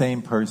on the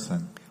same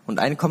person. Und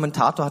ein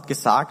Kommentator hat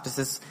gesagt, dass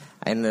es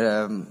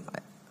ein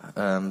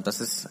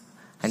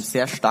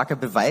sehr starker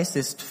Beweis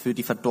ist für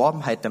die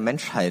Verdorbenheit der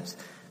Menschheit,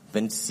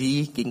 wenn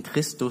sie gegen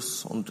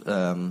Christus und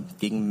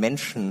gegen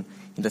Menschen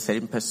in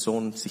derselben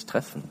Person sich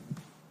treffen.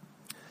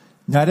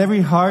 Not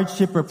every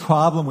hardship or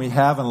problem we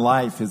have in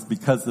life is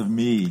because of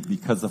me,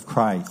 because of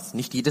Christ.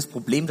 Nicht jedes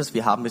Problem, das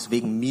wir haben, ist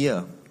wegen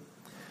mir.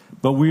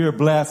 But we are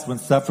blessed when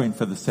suffering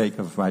for the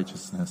sake of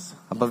righteousness.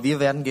 Aber wir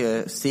werden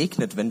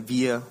gesegnet, wenn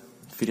wir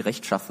für die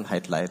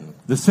Rechtschaffenheit leiden.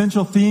 The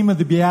central theme of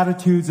the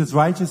Beatitudes is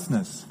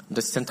righteousness. Und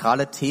das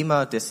zentrale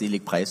Thema der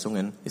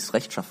Seligpreisungen ist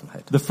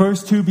Rechtschaffenheit. The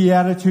first two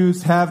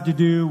Beatitudes have to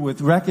do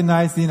with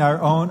recognizing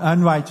our own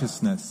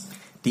unrighteousness.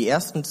 Die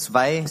ersten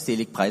zwei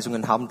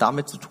Seligpreisungen haben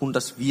damit zu tun,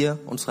 dass wir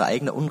unsere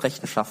eigene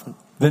Unrechtschaffenheit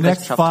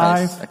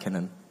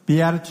erkennen.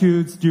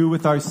 Beatitudes do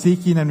with our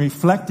seeking and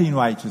reflecting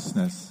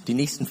righteousness. Die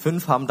nächsten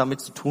 5 haben damit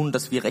zu tun,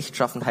 dass wir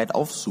Rechtschaffenheit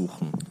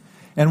aufsuchen.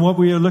 And what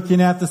we are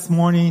looking at this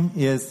morning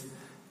is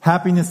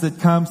happiness that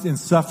comes in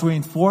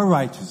suffering for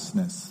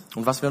righteousness.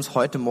 Und was wir uns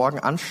heute Morgen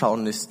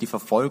anschauen, ist die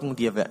Verfolgung,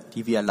 die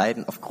wir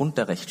erleiden aufgrund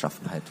der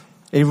Rechtschaffenheit.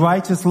 A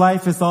righteous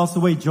life is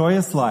also a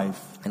joyous life.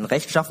 Ein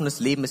rechtschaffenes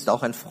Leben ist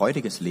auch ein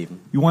freudiges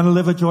Leben. You want to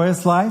live a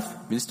joyous life?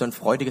 Willst du ein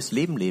freudiges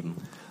Leben leben?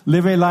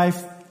 Live a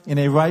life in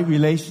a right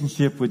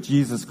relationship with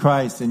Jesus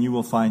Christ and you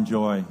will find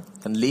joy.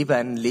 Dann lebe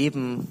ein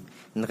Leben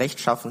in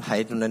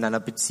Rechtschaffenheit und in einer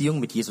Beziehung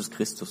mit Jesus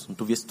Christus und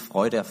du wirst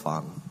Freude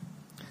erfahren.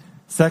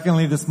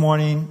 Secondly, this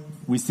morning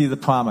we see the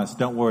promise.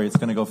 Don't worry, it's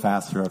going to go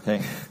faster,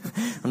 okay?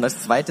 Und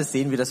als zweites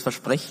sehen wir das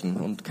Versprechen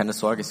und keine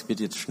Sorge, es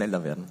wird jetzt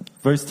schneller werden.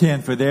 Verse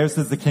 10, for theirs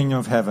is the kingdom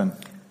of heaven.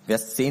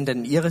 Vers 10,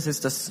 denn ihres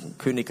ist das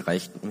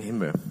Königreich im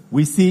Himmel.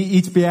 We see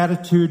each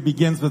beatitude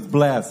begins with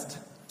blessed.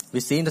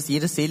 Wir sehen, dass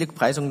jede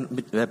Seligpreisung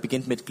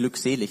beginnt mit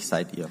glückselig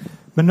seid ihr.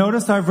 But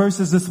notice our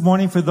verses this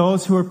morning for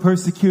those who are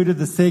persecuted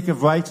for the sake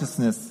of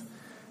righteousness.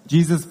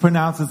 Jesus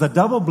pronounces a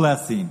double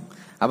blessing.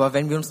 Aber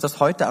wenn wir uns das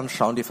heute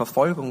anschauen, die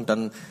Verfolgung,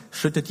 dann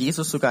schüttet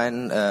Jesus sogar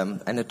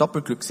eine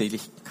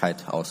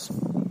Doppelglückseligkeit aus.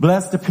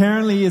 Blessed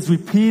apparently is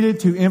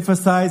repeated to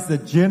emphasize the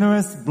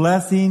generous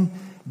blessing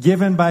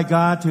given by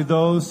God to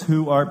those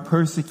who are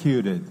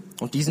persecuted.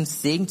 Und diesen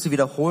Segen zu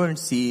wiederholen,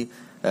 sie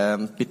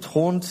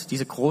betont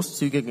diesen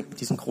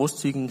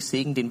großzügigen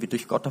Segen, den wir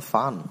durch Gott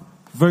erfahren.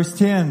 Verse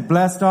 10,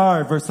 blessed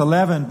are. Verse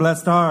 11,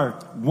 blessed are.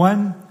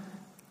 One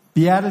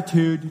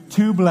beatitude,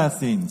 two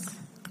blessings.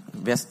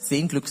 Vers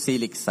 10,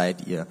 glückselig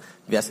seid ihr.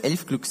 Vers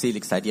 11,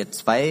 glückselig seid ihr.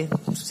 Zwei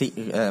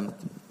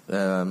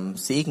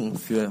Segen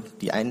für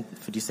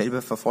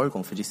dieselbe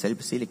Verfolgung, für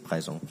dieselbe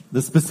Seligpreisung.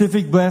 The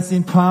specific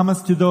blessing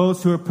promised to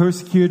those who are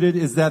persecuted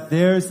is that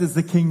theirs is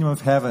the kingdom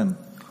of heaven.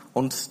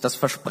 Und das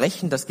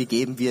Versprechen, das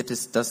gegeben wird,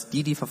 ist, dass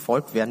die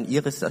verfolgt werden,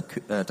 ihres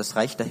das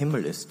Reich der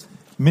Himmel ist.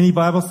 Many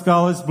Bible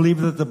scholars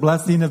believe that the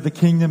blessing of the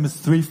kingdom is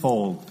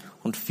threefold.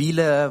 Und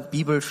viele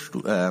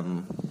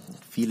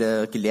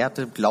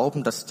Gelehrte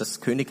glauben, dass das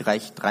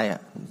Königreich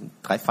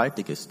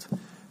dreifaltig ist.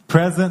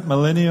 Present,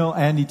 millennial,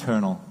 and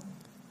eternal.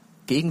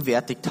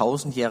 Gegenwärtig,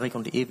 tausendjährig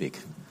und ewig.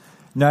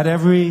 Not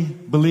every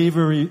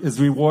believer is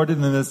rewarded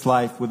in this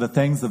life with the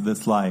things of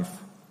this life.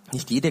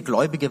 Nicht jeder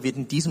Gläubige wird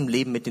in diesem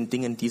Leben mit den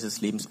Dingen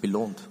dieses Lebens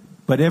belohnt.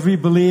 But every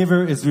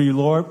believer is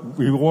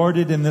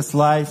rewarded in this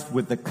life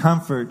with the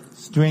comfort,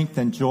 strength,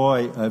 and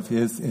joy of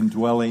his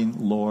indwelling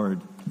Lord.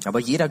 Aber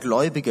jeder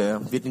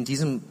Gläubige wird in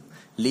diesem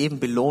Leben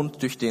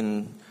belohnt durch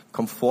den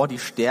Komfort, die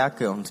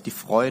Stärke und die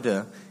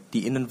Freude,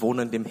 die innen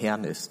wohnend im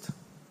Herrn ist.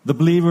 The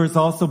believer is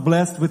also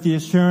blessed with the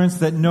assurance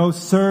that no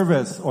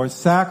service or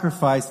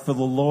sacrifice for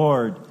the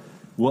Lord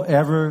will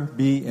ever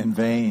be in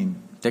vain.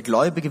 Der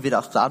Gläubige wird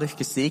auch dadurch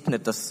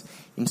gesegnet, dass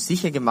ihm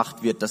sicher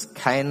gemacht wird, dass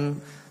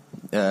kein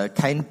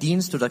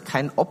Dienst oder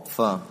kein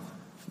Opfer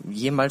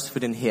jemals für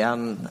den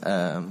Herrn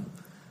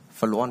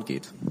verloren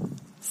geht.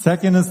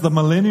 Second is the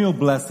millennial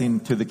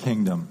blessing to the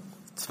kingdom.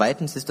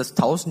 Zweitens ist der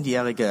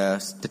tausendjährige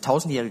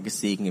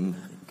Segen im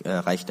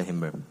Reich der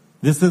Himmel.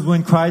 This is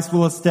when Christ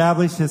will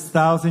establish his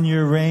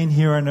 1,000-year reign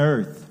here on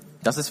earth.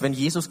 Das ist, wenn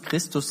Jesus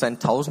Christus sein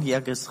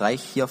tausendjähriges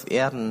Reich hier auf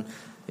Erden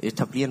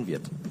etablieren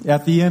wird.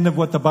 At the end of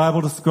what the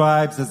Bible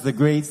describes as the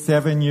great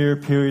 7-year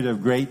period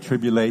of great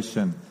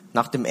tribulation.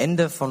 Nach dem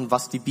Ende von,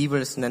 was die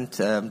Bibel es nennt,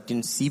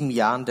 den 7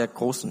 Jahren des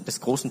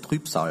großen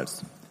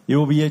Trübsals. It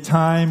will be a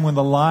time when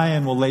the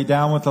lion will lay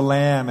down with the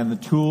lamb and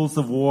the tools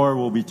of war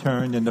will be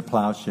turned into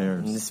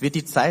plowshares. Es wird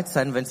die Zeit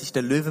sein, wenn sich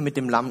der Löwe mit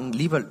dem Lamm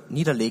lieber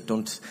niederlegt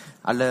und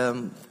alle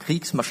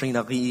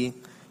Kriegsmaschinerie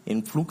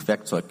in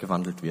Flugwerkzeug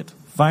gewandelt wird.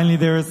 Finally,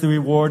 there is the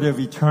reward of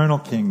the eternal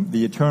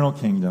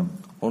kingdom.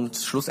 Und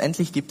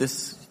schlussendlich gibt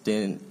es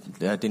den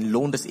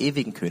Lohn des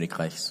ewigen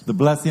Königreichs. The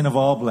blessing of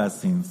all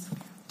blessings.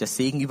 Der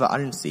Segen über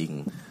allen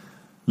Segen.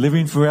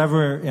 Living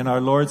forever in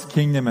our Lord's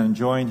kingdom and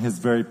enjoying his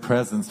very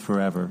presence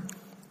forever.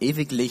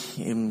 Ewiglich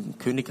im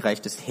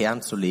Königreich des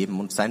Herrn zu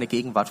leben und seine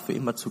Gegenwart für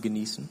immer zu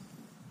genießen.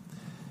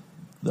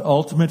 The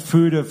ultimate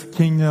fruit of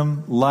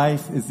kingdom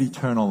life is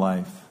eternal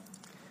life.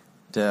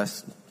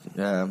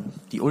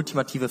 Die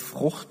ultimative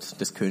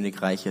Frucht des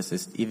Königreiches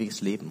ist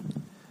ewiges Leben.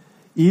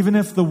 Even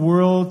if the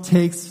world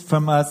takes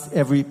from us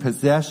every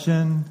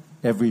possession,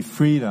 every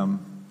freedom,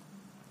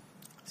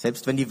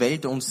 selbst wenn die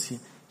Welt uns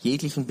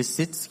jeglichen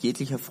Besitz,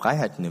 jegliche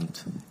Freiheit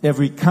nimmt,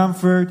 every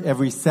comfort,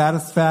 every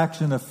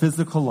satisfaction of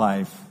physical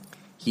life,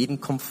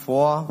 jeden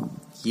Komfort,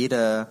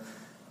 jede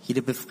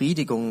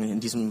Befriedigung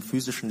in diesem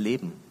physischen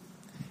Leben.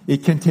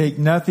 It can take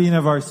nothing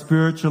of our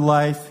spiritual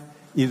life,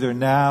 either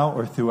now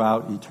or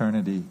throughout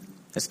eternity.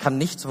 Es kann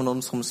nichts von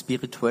unserem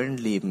spirituellen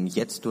Leben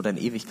jetzt oder in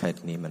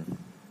Ewigkeit nehmen.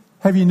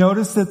 Have you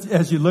noticed that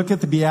as you look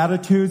at the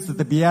Beatitudes, that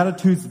the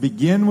Beatitudes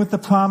begin with the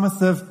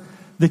promise of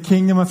the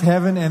kingdom of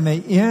heaven and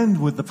they end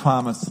with the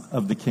promise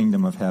of the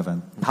kingdom of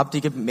heaven? Habt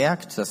ihr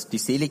gemerkt, dass die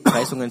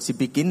Seligpreisungen, sie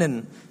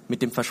beginnen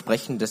mit dem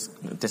Versprechen des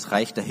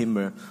Reich der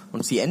Himmel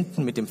und sie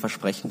enden mit dem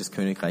Versprechen des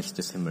Königreichs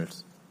des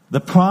Himmels? The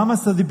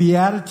promise of the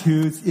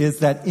Beatitudes is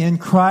that in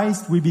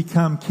Christ we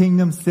become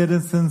kingdom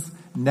citizens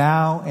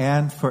now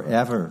and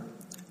forever.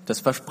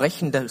 Das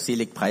Versprechen der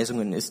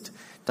Seligpreisungen ist,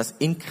 dass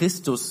in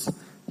Christus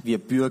wir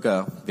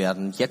Bürger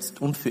werden, jetzt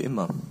und für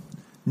immer.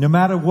 No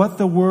matter what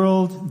the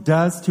world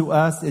does to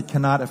us, it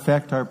cannot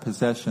affect our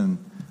possession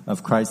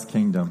of Christ's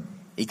kingdom.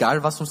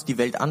 Egal was uns die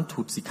Welt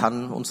antut, sie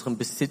kann unserem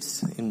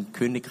Besitz im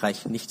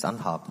Königreich nichts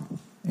anhaben.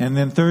 And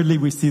then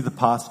thirdly, we see the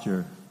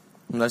posture.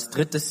 Und als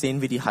drittes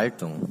sehen wir die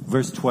Haltung.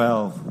 Verse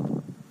 12.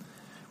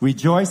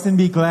 Rejoice and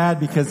be glad,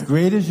 because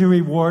great is your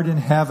reward in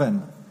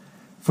heaven.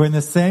 For in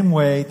the same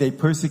way they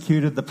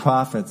persecuted the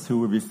prophets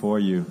who were before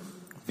you.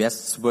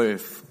 Vers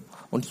 12.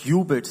 Und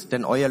jubelt,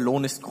 denn euer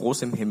Lohn ist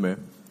groß im Himmel.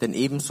 Denn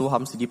ebenso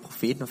haben sie die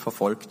Propheten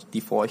verfolgt, die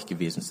vor euch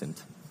gewesen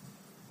sind.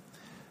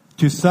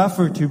 To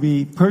suffer, to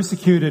be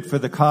persecuted for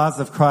the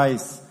cause of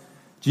Christ,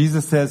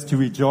 Jesus says to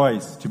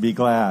rejoice, to be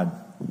glad.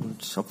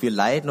 Und ob wir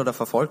leiden oder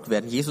verfolgt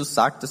werden, Jesus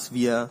sagt, dass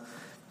wir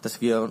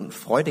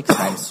freudig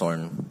sein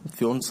sollen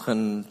für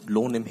unseren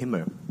Lohn im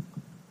Himmel.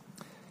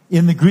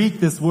 In the Greek,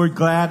 this word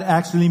glad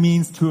actually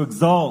means to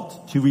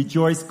exult, to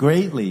rejoice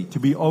greatly, to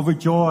be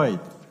overjoyed.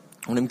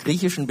 Und im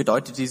Griechischen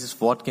bedeutet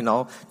dieses Wort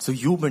genau zu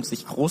jubeln,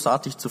 sich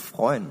großartig zu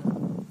freuen.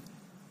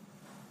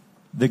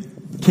 The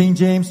King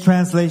James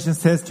translation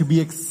says to be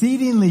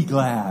exceedingly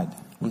glad.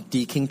 Und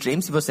die King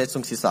James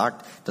Übersetzung, sie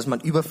sagt, dass man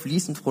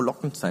überfließend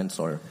frohlockend sein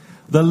soll.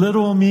 The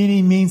literal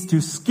meaning means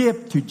to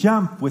skip, to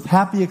jump with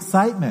happy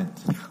excitement.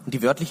 Und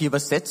die wörtliche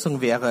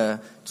Übersetzung wäre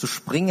zu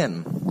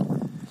springen.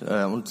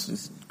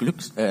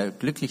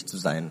 glücklich zu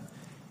sein.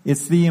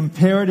 It's the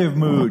imperative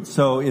mood,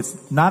 so it's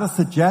not a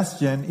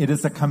suggestion, it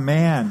is a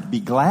command.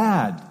 Be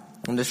glad.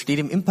 Und es steht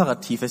im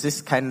Imperativ, es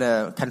ist kein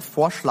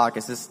Vorschlag,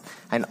 es ist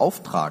ein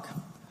Auftrag.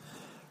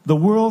 The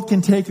world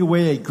can take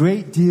away a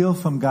great deal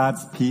from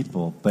God's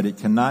people, but it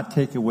cannot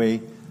take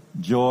away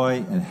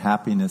joy and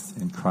happiness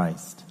in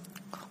Christ.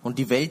 Und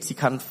die Welt, sie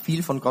kann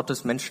viel von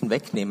Gottes Menschen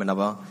wegnehmen,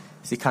 aber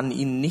sie kann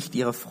ihnen nicht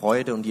ihre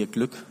Freude und ihr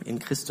Glück in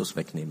Christus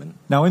wegnehmen.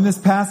 Now in this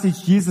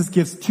passage, Jesus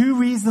gives two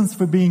reasons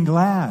for being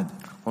glad.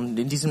 Und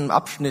in diesem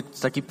Abschnitt,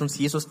 da gibt uns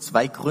Jesus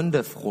 2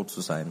 Gründe, froh zu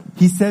sein.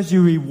 He says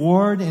your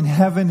reward in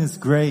heaven is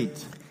great.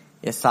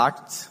 Er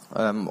sagt,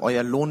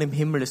 euer Lohn im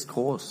Himmel ist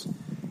groß.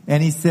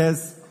 And he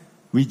says,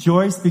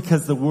 rejoice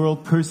because the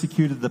world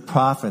persecuted the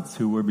prophets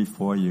who were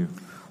before you.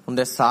 Und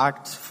er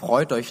sagt,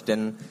 freut euch,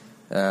 denn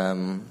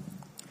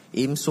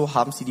ebenso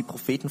haben sie die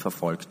Propheten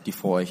verfolgt, die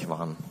vor euch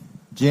waren.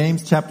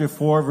 James chapter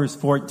 4 verse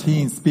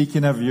 14,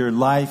 speaking of your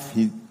life,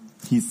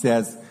 he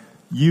says,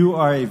 you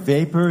are a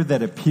vapor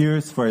that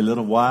appears for a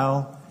little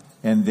while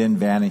and then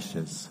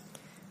vanishes.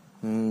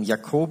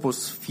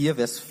 Jakobus 4,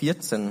 Vers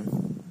 14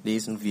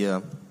 lesen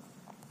wir,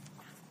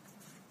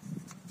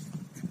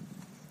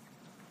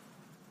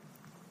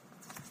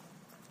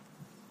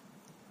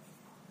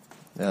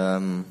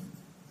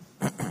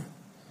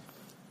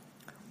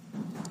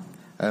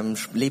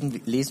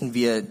 lesen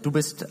wir, du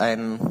bist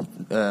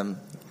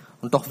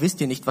und doch wisst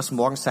ihr nicht, was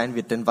morgen sein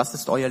wird, denn was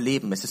ist euer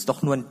Leben? Es ist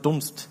doch nur ein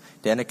Dunst,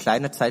 der eine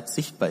kleine Zeit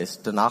sichtbar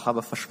ist, danach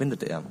aber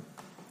verschwindet er.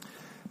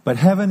 But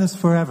heaven is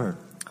forever.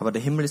 Aber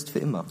der Himmel ist für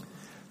immer.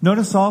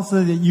 Notice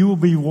also that you will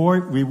be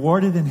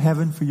rewarded in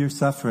heaven for your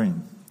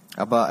suffering.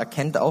 Aber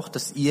erkennt auch,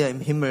 dass ihr im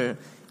Himmel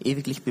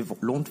ewiglich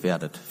belohnt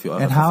werdet für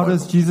eure And how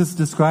does Verfolgung. Jesus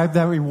describe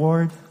that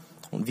reward?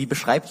 Und wie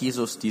beschreibt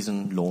Jesus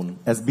diesen Lohn?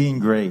 As being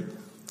great.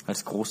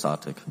 Als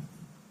großartig.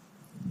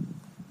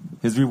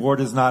 His reward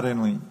is not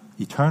only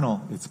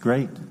eternal, it's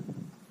great.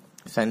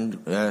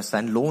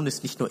 Sein Lohn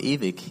ist nicht nur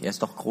ewig, er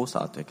ist auch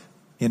großartig.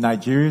 In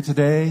Nigeria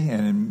today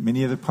and in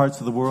many other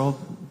parts of the world,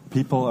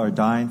 people are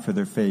dying for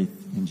their faith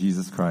in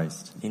Jesus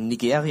Christ. In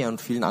Nigeria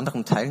und vielen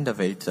anderen Teilen der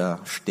Welt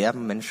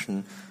sterben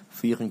Menschen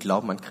für ihren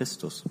Glauben an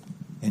Christus.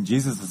 And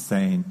Jesus is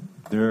saying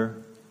their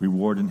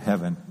reward in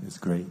heaven is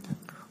great.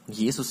 Und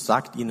Jesus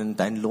sagt ihnen,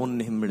 dein Lohn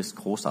im Himmel ist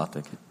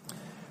großartig.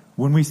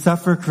 When we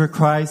suffer for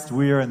Christ,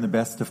 we are in the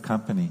best of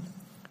company.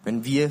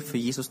 Wenn wir für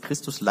Jesus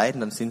Christus leiden,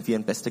 dann sind wir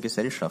in bester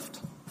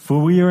Gesellschaft.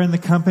 For we are in the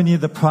company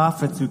of the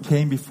prophets who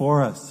came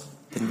before us.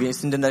 Denn wir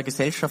sind in der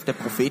Gesellschaft der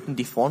Propheten,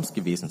 die vor uns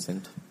gewesen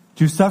sind.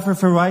 To suffer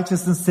for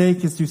righteousness'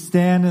 sake is to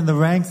stand in the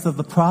ranks of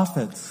the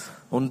prophets.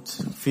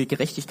 Und für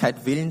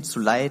Gerechtigkeit willen zu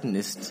leiden,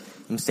 ist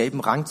im selben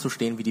Rang zu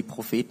stehen wie die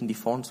Propheten, die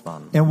vor uns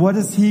waren. And what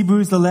does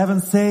Hebrews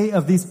 11 say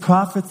of these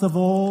prophets of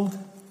old?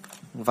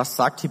 Und was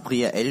sagt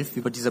Hebräer 11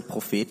 über diese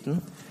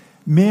Propheten?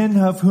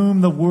 Men of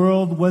whom the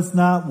world was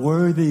not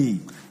worthy.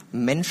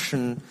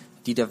 Menschen,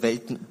 die der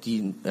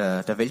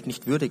Welt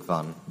nicht würdig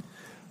waren.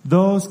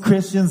 Those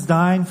Christians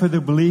dying for their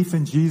belief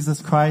in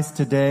Jesus Christ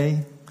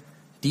today.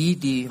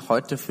 Die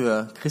heute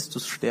für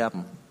Christus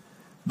sterben.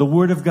 The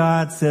Word of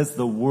God says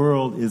the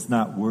world is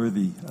not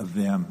worthy of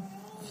them.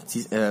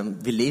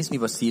 Wir lesen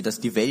über sie, dass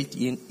die Welt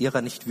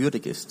ihrer nicht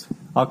würdig ist.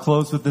 I'll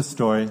close with this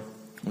story.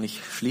 Und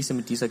ich schließe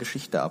mit dieser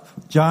Geschichte ab.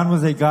 John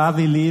was a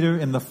godly leader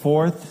in the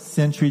 4th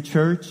century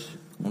church.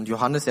 Und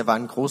Johannes, er war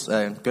ein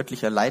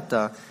göttlicher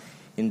Leiter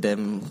in der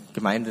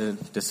Gemeinde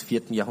des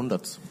 4.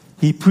 Jahrhunderts.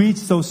 He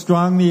preached so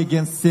strongly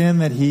against sin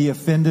that he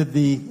offended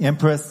the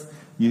Empress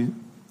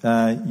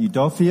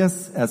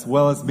Eudoxius as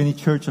well as many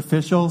church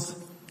officials.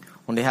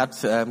 Und er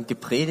hat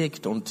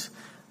gepredigt und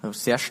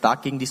sehr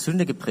stark gegen die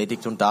Sünde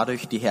gepredigt und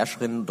dadurch die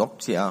Herrscherin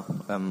Eudoxia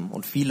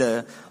und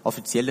viele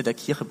Offizielle der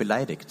Kirche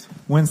beleidigt.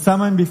 When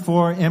summoned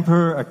before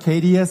Emperor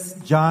Arcadius,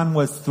 John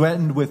was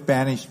threatened with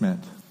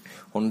banishment.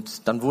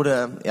 Und dann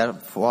wurde er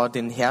vor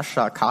den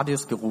Herrscher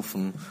Arcadius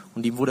gerufen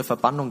und ihm wurde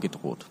Verbannung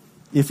gedroht.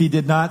 If he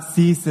did not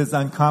cease his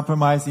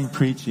uncompromising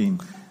preaching.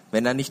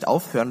 Wenn er nicht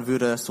aufhören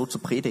würde, so zu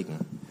predigen.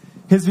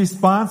 His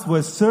response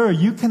was, "Sir,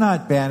 you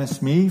cannot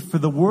banish me, for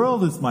the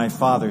world is my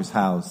Father's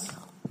house."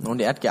 Und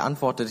er hat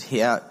geantwortet,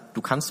 Herr,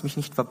 du kannst mich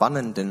nicht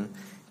verbannen, denn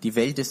die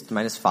Welt ist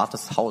meines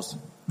Vaters Haus.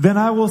 Then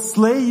I will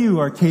slay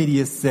you,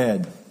 Arcadius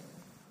said.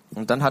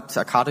 Und dann hat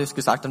Arcadius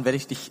gesagt, dann werde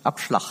ich dich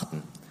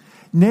abschlachten.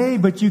 Nay,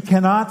 but you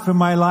cannot, for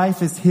my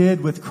life is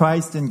hid with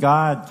Christ in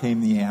God,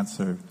 came the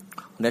answer.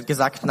 Und er hat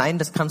gesagt, nein,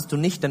 das kannst du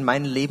nicht, denn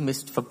mein Leben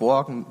ist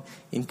verborgen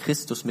in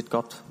Christus mit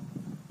Gott.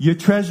 Your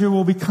treasure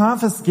will be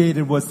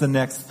confiscated was the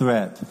next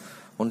threat.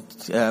 Und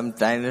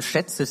deine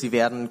Schätze, sie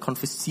werden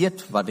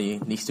konfisziert, war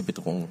die nächste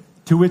Bedrohung.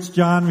 To which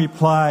John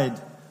replied,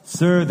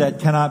 "Sir, that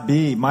cannot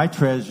be. My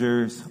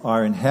treasures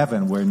are in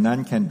heaven, where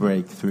none can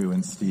break through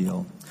and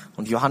steal."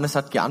 Und Johannes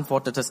hat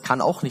geantwortet, das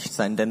kann auch nicht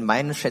sein, denn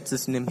meine Schätze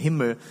sind im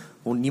Himmel,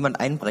 wo niemand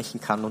einbrechen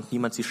kann und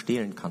niemand sie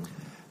stehlen kann.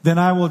 Then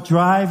I will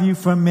drive you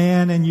from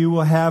man, and you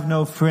will have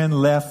no friend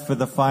left. Was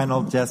the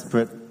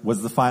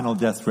final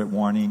desperate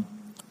warning.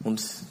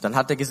 Und dann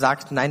hat er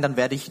gesagt, nein, dann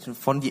werde ich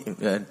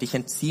dich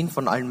entziehen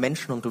von allen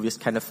Menschen und du wirst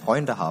keine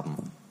Freunde haben.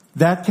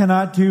 That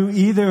cannot do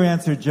either,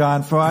 answered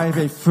John, for I have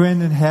a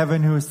friend in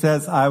heaven who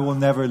says, I will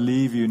never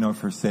leave you nor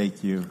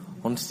forsake you.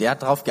 Und er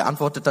hat darauf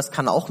geantwortet, das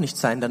kann auch nicht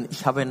sein, denn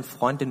ich habe einen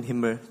Freund im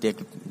Himmel,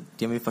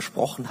 der mir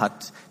versprochen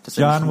hat, dass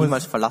er mich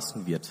niemals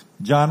verlassen wird.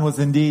 John was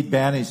indeed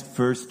banished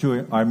first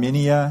to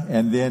Armenia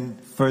and then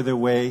further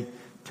away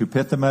to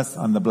Pythimus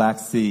on the Black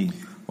Sea.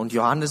 Und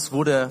Johannes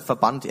wurde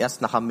verbannt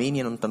erst nach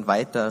Armenien und dann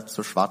weiter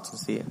zum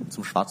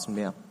Schwarzen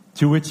Meer.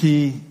 To which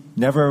he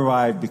never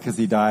arrived because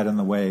he died on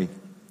the way.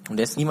 Und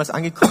er ist niemals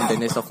angekommen,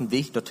 denn er ist auf dem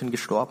Weg dorthin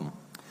gestorben.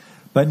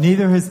 But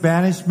neither his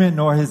banishment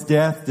nor his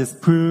death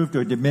disproved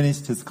or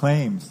diminished his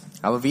claims.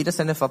 Aber weder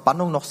seine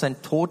Verbannung noch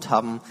sein Tod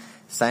haben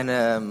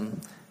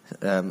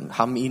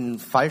ihn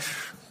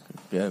falsch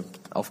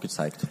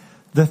aufgezeigt.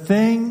 The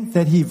thing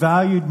that he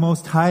valued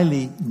most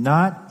highly,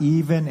 not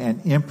even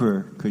an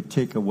emperor could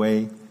take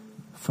away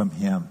from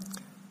him.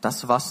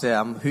 Das, was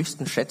er am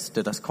höchsten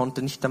schätzte, das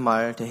konnte nicht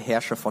einmal der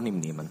Herrscher von ihm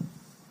nehmen.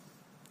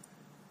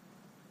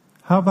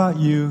 How about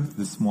you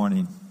this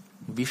morning?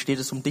 Wie steht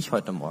es um dich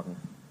heute Morgen?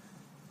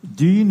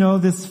 Do you know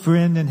this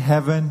friend in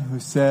heaven who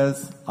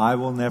says, I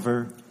will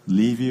never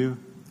leave you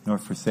nor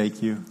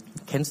forsake you?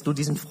 Kennst du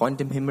diesen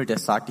Freund im Himmel, der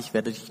sagt, ich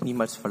werde dich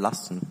niemals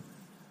verlassen?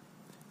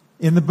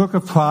 In the book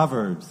of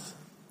Proverbs,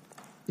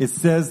 it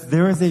says,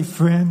 there is a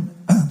friend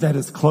that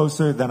is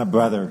closer than a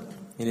brother.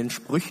 In den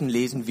Sprüchen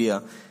lesen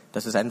wir,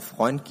 dass es einen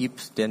Freund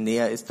gibt, der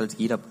näher ist als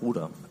jeder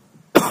Bruder.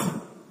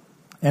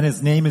 And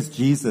his name is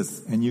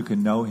Jesus, and you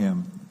can know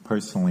him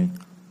personally.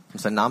 Und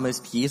sein Name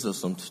ist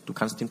Jesus und du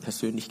kannst ihn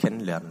persönlich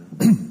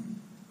kennenlernen.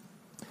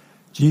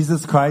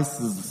 Jesus Christ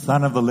is the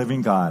Son of the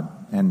living God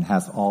and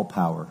has all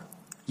power.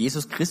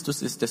 Jesus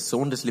Christus ist der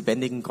Sohn des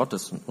lebendigen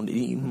Gottes und in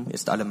ihm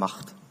ist alle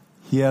Macht.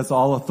 He has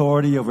all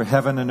authority over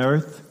heaven and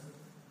earth.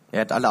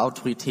 Er hat alle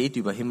Autorität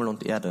über Himmel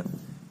und Erde.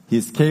 He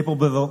is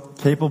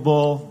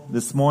capable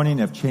this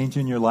morning of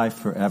changing your life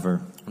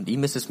forever. Und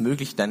ihm ist es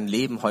möglich, dein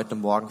Leben heute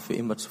Morgen für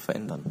immer zu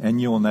verändern. And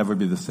you will never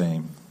be the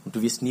same. Und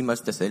du wirst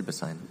niemals derselbe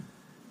sein.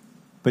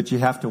 But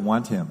you have to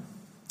want him.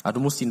 Aber du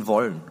musst ihn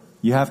wollen.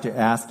 You have to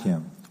ask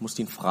him. Du musst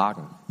ihn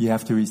fragen. You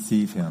have to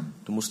receive him.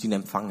 Du musst ihn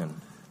empfangen.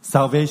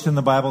 Salvation,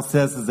 the Bible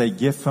says, is a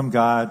gift from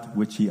God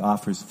which he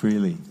offers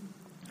freely.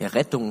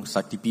 Errettung,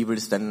 sagt die Bibel,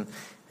 ist ein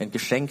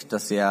Geschenk,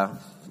 das er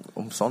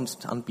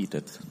umsonst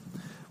anbietet.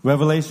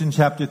 Revelation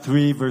chapter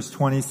 3 verse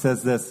 20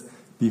 says this,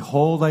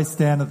 Behold, I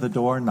stand at the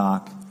door and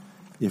knock.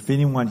 If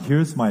anyone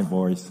hears my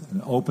voice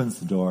and opens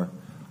the door,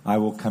 I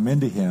will come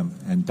into him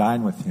and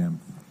dine with him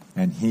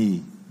and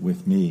he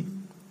with me.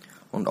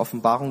 Und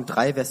Offenbarung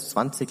 3, Vers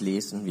 20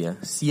 lesen wir,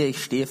 siehe,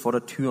 ich stehe vor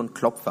der Tür und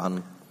klopfe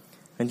an.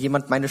 Wenn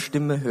jemand meine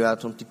Stimme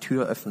hört und die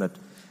Tür öffnet,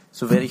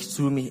 so werde ich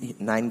zu ihm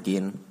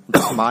hineingehen und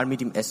das Mahl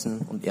mit ihm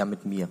essen und er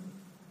mit mir.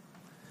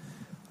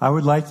 I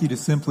would like you to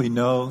simply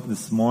know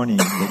this morning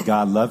that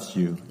God loves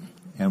you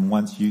and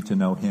wants you to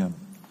know him.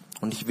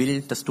 Und ich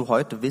will, dass du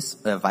heute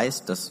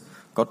weißt, dass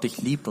Gott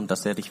dich liebt und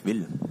dass er dich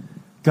will.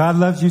 God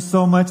loves you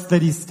so much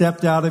that he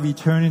stepped out of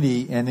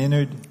eternity and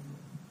entered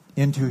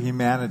into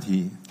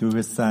humanity through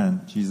his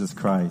son, Jesus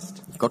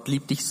Christ. Gott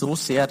liebt dich so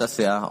sehr, dass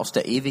er aus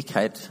der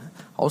Ewigkeit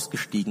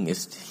ausgestiegen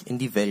ist in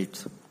die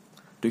Welt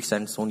durch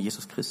seinen Sohn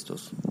Jesus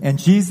Christus. And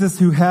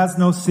Jesus, who has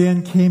no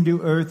sin, came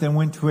to earth and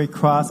went to a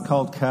cross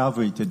called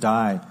Calvary to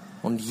die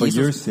for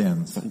your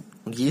sins.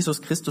 Und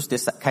Jesus Christus, der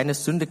keine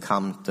Sünde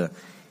kannte,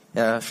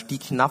 er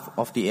stieg hinab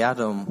auf die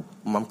Erde, um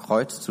am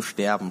Kreuz zu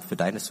sterben für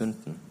deine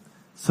Sünden.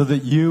 So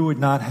that you would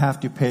not have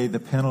to pay the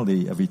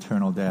penalty of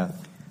eternal death.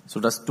 So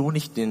dass du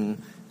nicht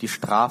die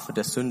Strafe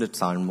der Sünde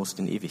zahlen musst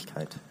in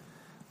Ewigkeit.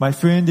 My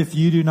friend, if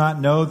you do not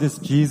know this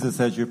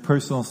Jesus as your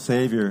personal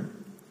Savior,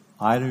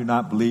 I do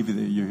not believe that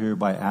you're here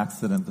by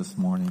accident this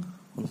morning.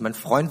 Und mein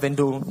Freund, wenn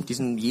du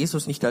diesen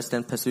Jesus nicht als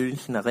deinen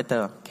persönlichen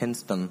Retter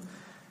kennst, dann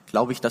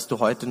glaube ich, dass du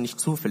heute nicht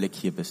zufällig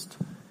hier bist.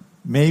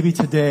 Maybe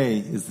today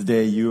is the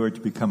day you are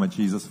to become a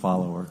Jesus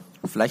follower.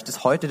 Vielleicht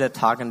ist heute der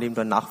Tag, an dem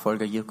du ein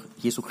Nachfolger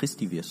Jesu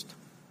Christi wirst.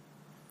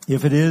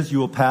 If it is,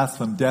 you will pass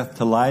from death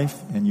to life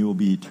and you will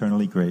be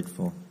eternally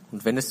grateful.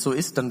 Und wenn es so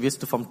ist, dann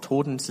wirst du vom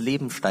Tod ins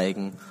Leben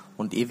steigen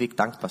und ewig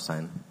dankbar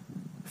sein.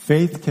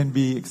 Faith can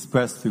be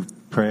expressed through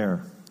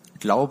prayer.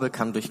 Glaube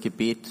kann durch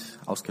Gebet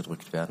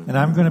ausgedrückt werden. And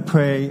I'm going to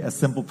pray a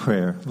simple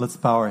prayer. Let's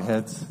bow our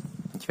heads.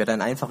 Ich werde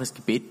ein einfaches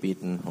Gebet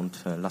beten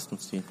und lasst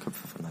uns die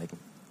Köpfe verneigen.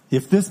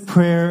 If this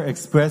prayer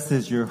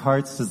expresses your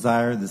heart's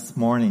desire this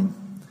morning,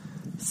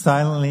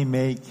 silently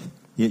make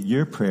it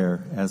your prayer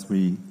as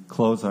we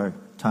close our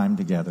time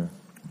together.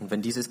 Und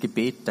wenn dieses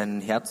Gebet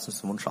deinen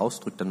Herzenswunsch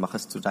ausdrückt, dann mach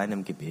es zu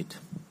deinem Gebet.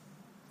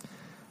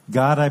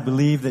 God, I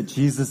believe that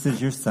Jesus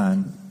is your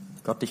son,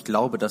 Gott, ich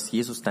glaube, dass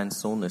Jesus dein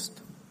Sohn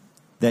ist,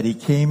 that he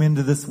came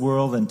into this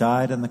world and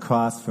died on the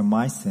cross for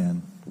my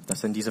sin.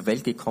 dass er in diese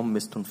Welt gekommen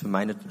ist und für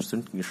meine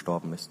Sünden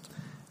gestorben ist.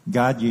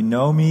 God, you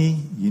know me.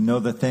 You know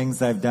the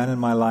things I've done in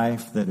my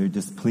life that are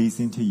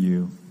displeasing to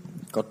you.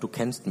 Gott, du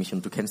kennst mich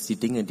und du kennst die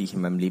Dinge, die ich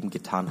in meinem Leben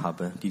getan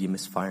habe, die dir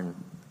missfallen.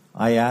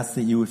 I ask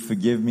that you would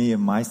forgive me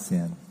of my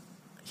sin.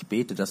 Ich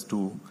bete, dass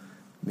du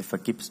mir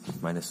vergibst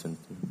meine Sünden.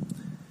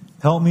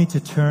 Help me to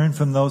turn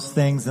from those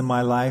things in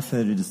my life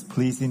that are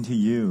displeasing to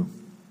you.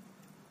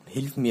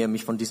 Hilf mir,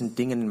 mich von diesen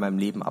Dingen in meinem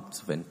Leben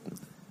abzuwenden.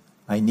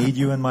 I need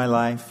you in my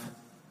life.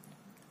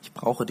 Ich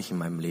brauche dich in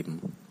meinem Leben.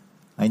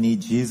 I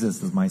need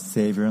Jesus as my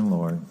Savior and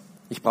Lord.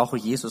 Ich brauche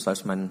Jesus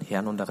als meinen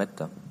Herrn und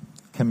Retter.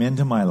 Come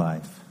into my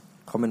life.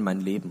 Komm in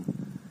mein Leben.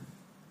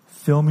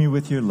 Fill me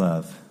with your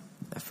love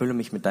Erfülle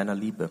mich mit deiner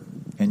Liebe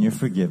and your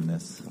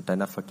forgiveness. und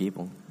deiner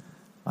Vergebung.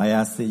 I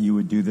ask that you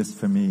would do this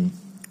for me.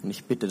 Und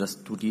ich bitte,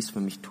 dass du dies für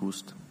mich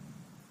tust.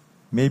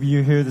 Maybe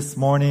you're here this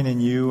morning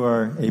and you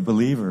are a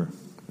believer,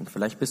 Und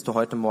vielleicht bist du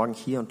heute Morgen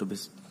hier und du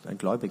bist ein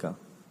Gläubiger.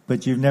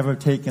 but you've never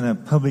taken a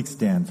public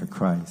stand for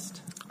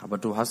Christ. Aber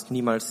du hast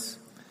niemals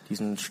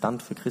diesen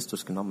Stand für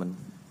Christus genommen.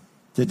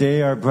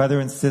 Today our brother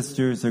and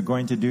sisters are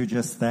going to do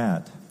just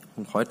that.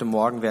 Und heute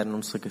Morgen werden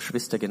unsere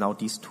Geschwister genau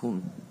dies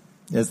tun.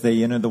 As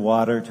they enter the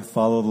water to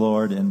follow the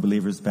Lord in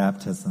believers'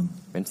 baptism.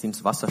 Wenn sie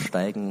ins Wasser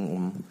steigen,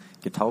 um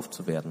getauft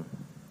zu werden.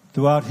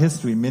 Throughout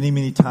history,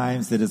 many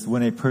times it is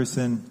when a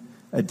person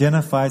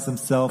identifies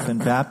himself in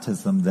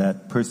baptism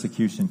that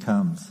persecution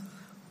comes.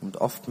 Und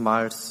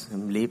oftmals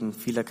im Leben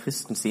vieler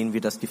Christen sehen wir,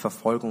 dass die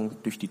Verfolgung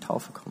durch die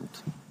Taufe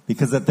kommt.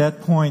 Because at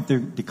that point they're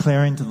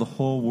declaring to the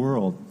whole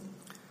world,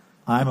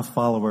 I'm a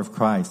follower of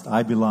Christ.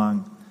 I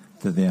belong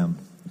to them.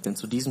 Denn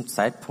zu diesem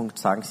Zeitpunkt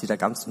sagen sie der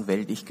ganzen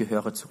Welt, ich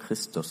gehöre zu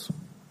Christus.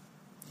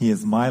 He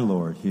is my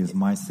Lord. He is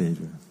my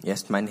Savior. Er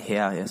ist mein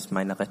Herr, er ist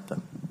mein Retter.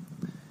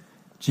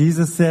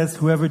 Jesus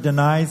says, whoever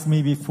denies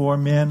me before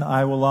men,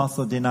 I will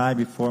also deny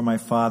before my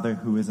Father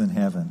who is in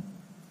heaven.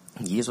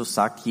 Jesus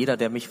sagt, jeder,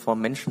 der mich vor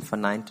Menschen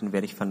verneint, den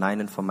werde ich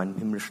verneinen vor meinem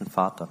himmlischen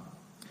Vater.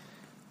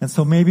 And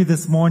so maybe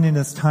this morning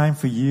is time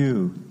for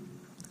you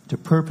to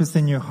purpose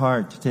in your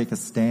heart to take a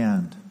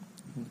stand.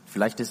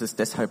 Vielleicht ist es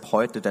deshalb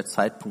heute der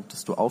Zeitpunkt,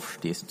 dass du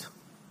aufstehst.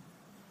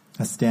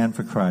 A stand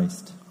for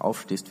Christ.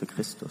 Aufstehst für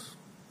Christus.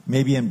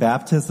 Maybe in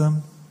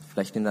baptism,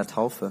 Vielleicht in der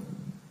Taufe,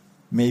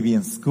 maybe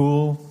in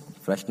school,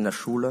 vielleicht in der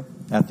Schule,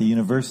 at the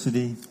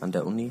university, an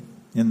der Uni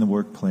in the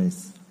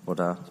workplace.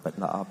 oder bei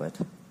der Arbeit.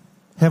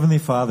 Heavenly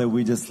Father,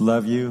 we just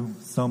love you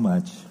so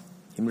much.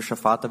 Himmlischer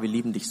Vater, wir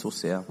lieben dich so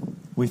sehr.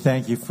 We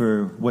thank you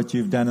for what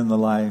you've done in the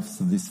lives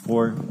of these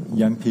 4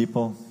 young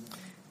people.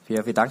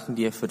 Wir danken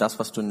dir für das,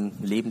 was du im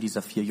Leben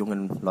dieser 4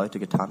 jungen Leute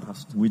getan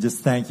hast. We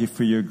just thank you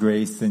for your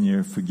grace and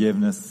your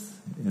forgiveness.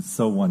 It's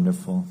so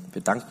wonderful.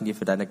 Wir danken dir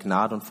für deine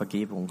Gnade und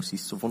Vergebung. Sie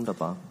ist so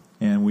wunderbar.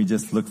 And we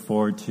just look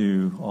forward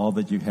to all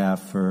that you have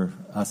for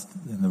us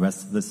in the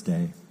rest of this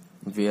day.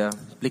 Und wir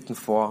blicken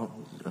vor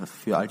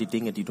für all die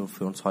Dinge, die du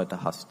für uns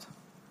heute hast.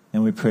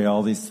 And we pray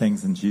all these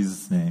things in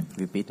Jesus' name.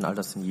 Wir beten all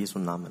das in Jesu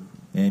Namen.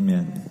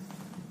 Amen.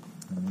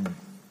 Amen.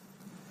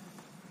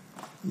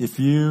 If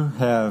you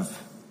have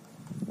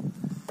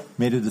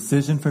made a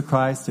decision for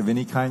Christ of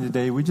any kind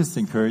today, we just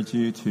encourage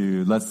you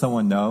to let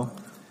someone know.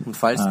 Und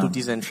falls du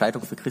diese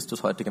Entscheidung für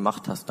Christus heute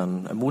gemacht hast,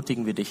 dann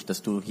ermutigen wir dich,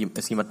 dass du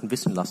es jemanden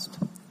wissen lässt.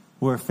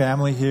 We're a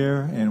family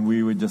here, and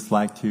we would just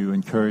like to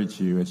encourage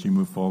you as you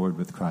move forward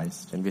with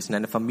Christ. Denn wir sind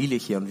eine Familie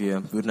hier und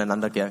wir würden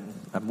einander gern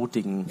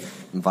ermutigen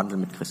im Wandel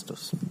mit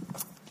Christus.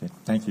 Okay,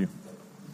 thank you.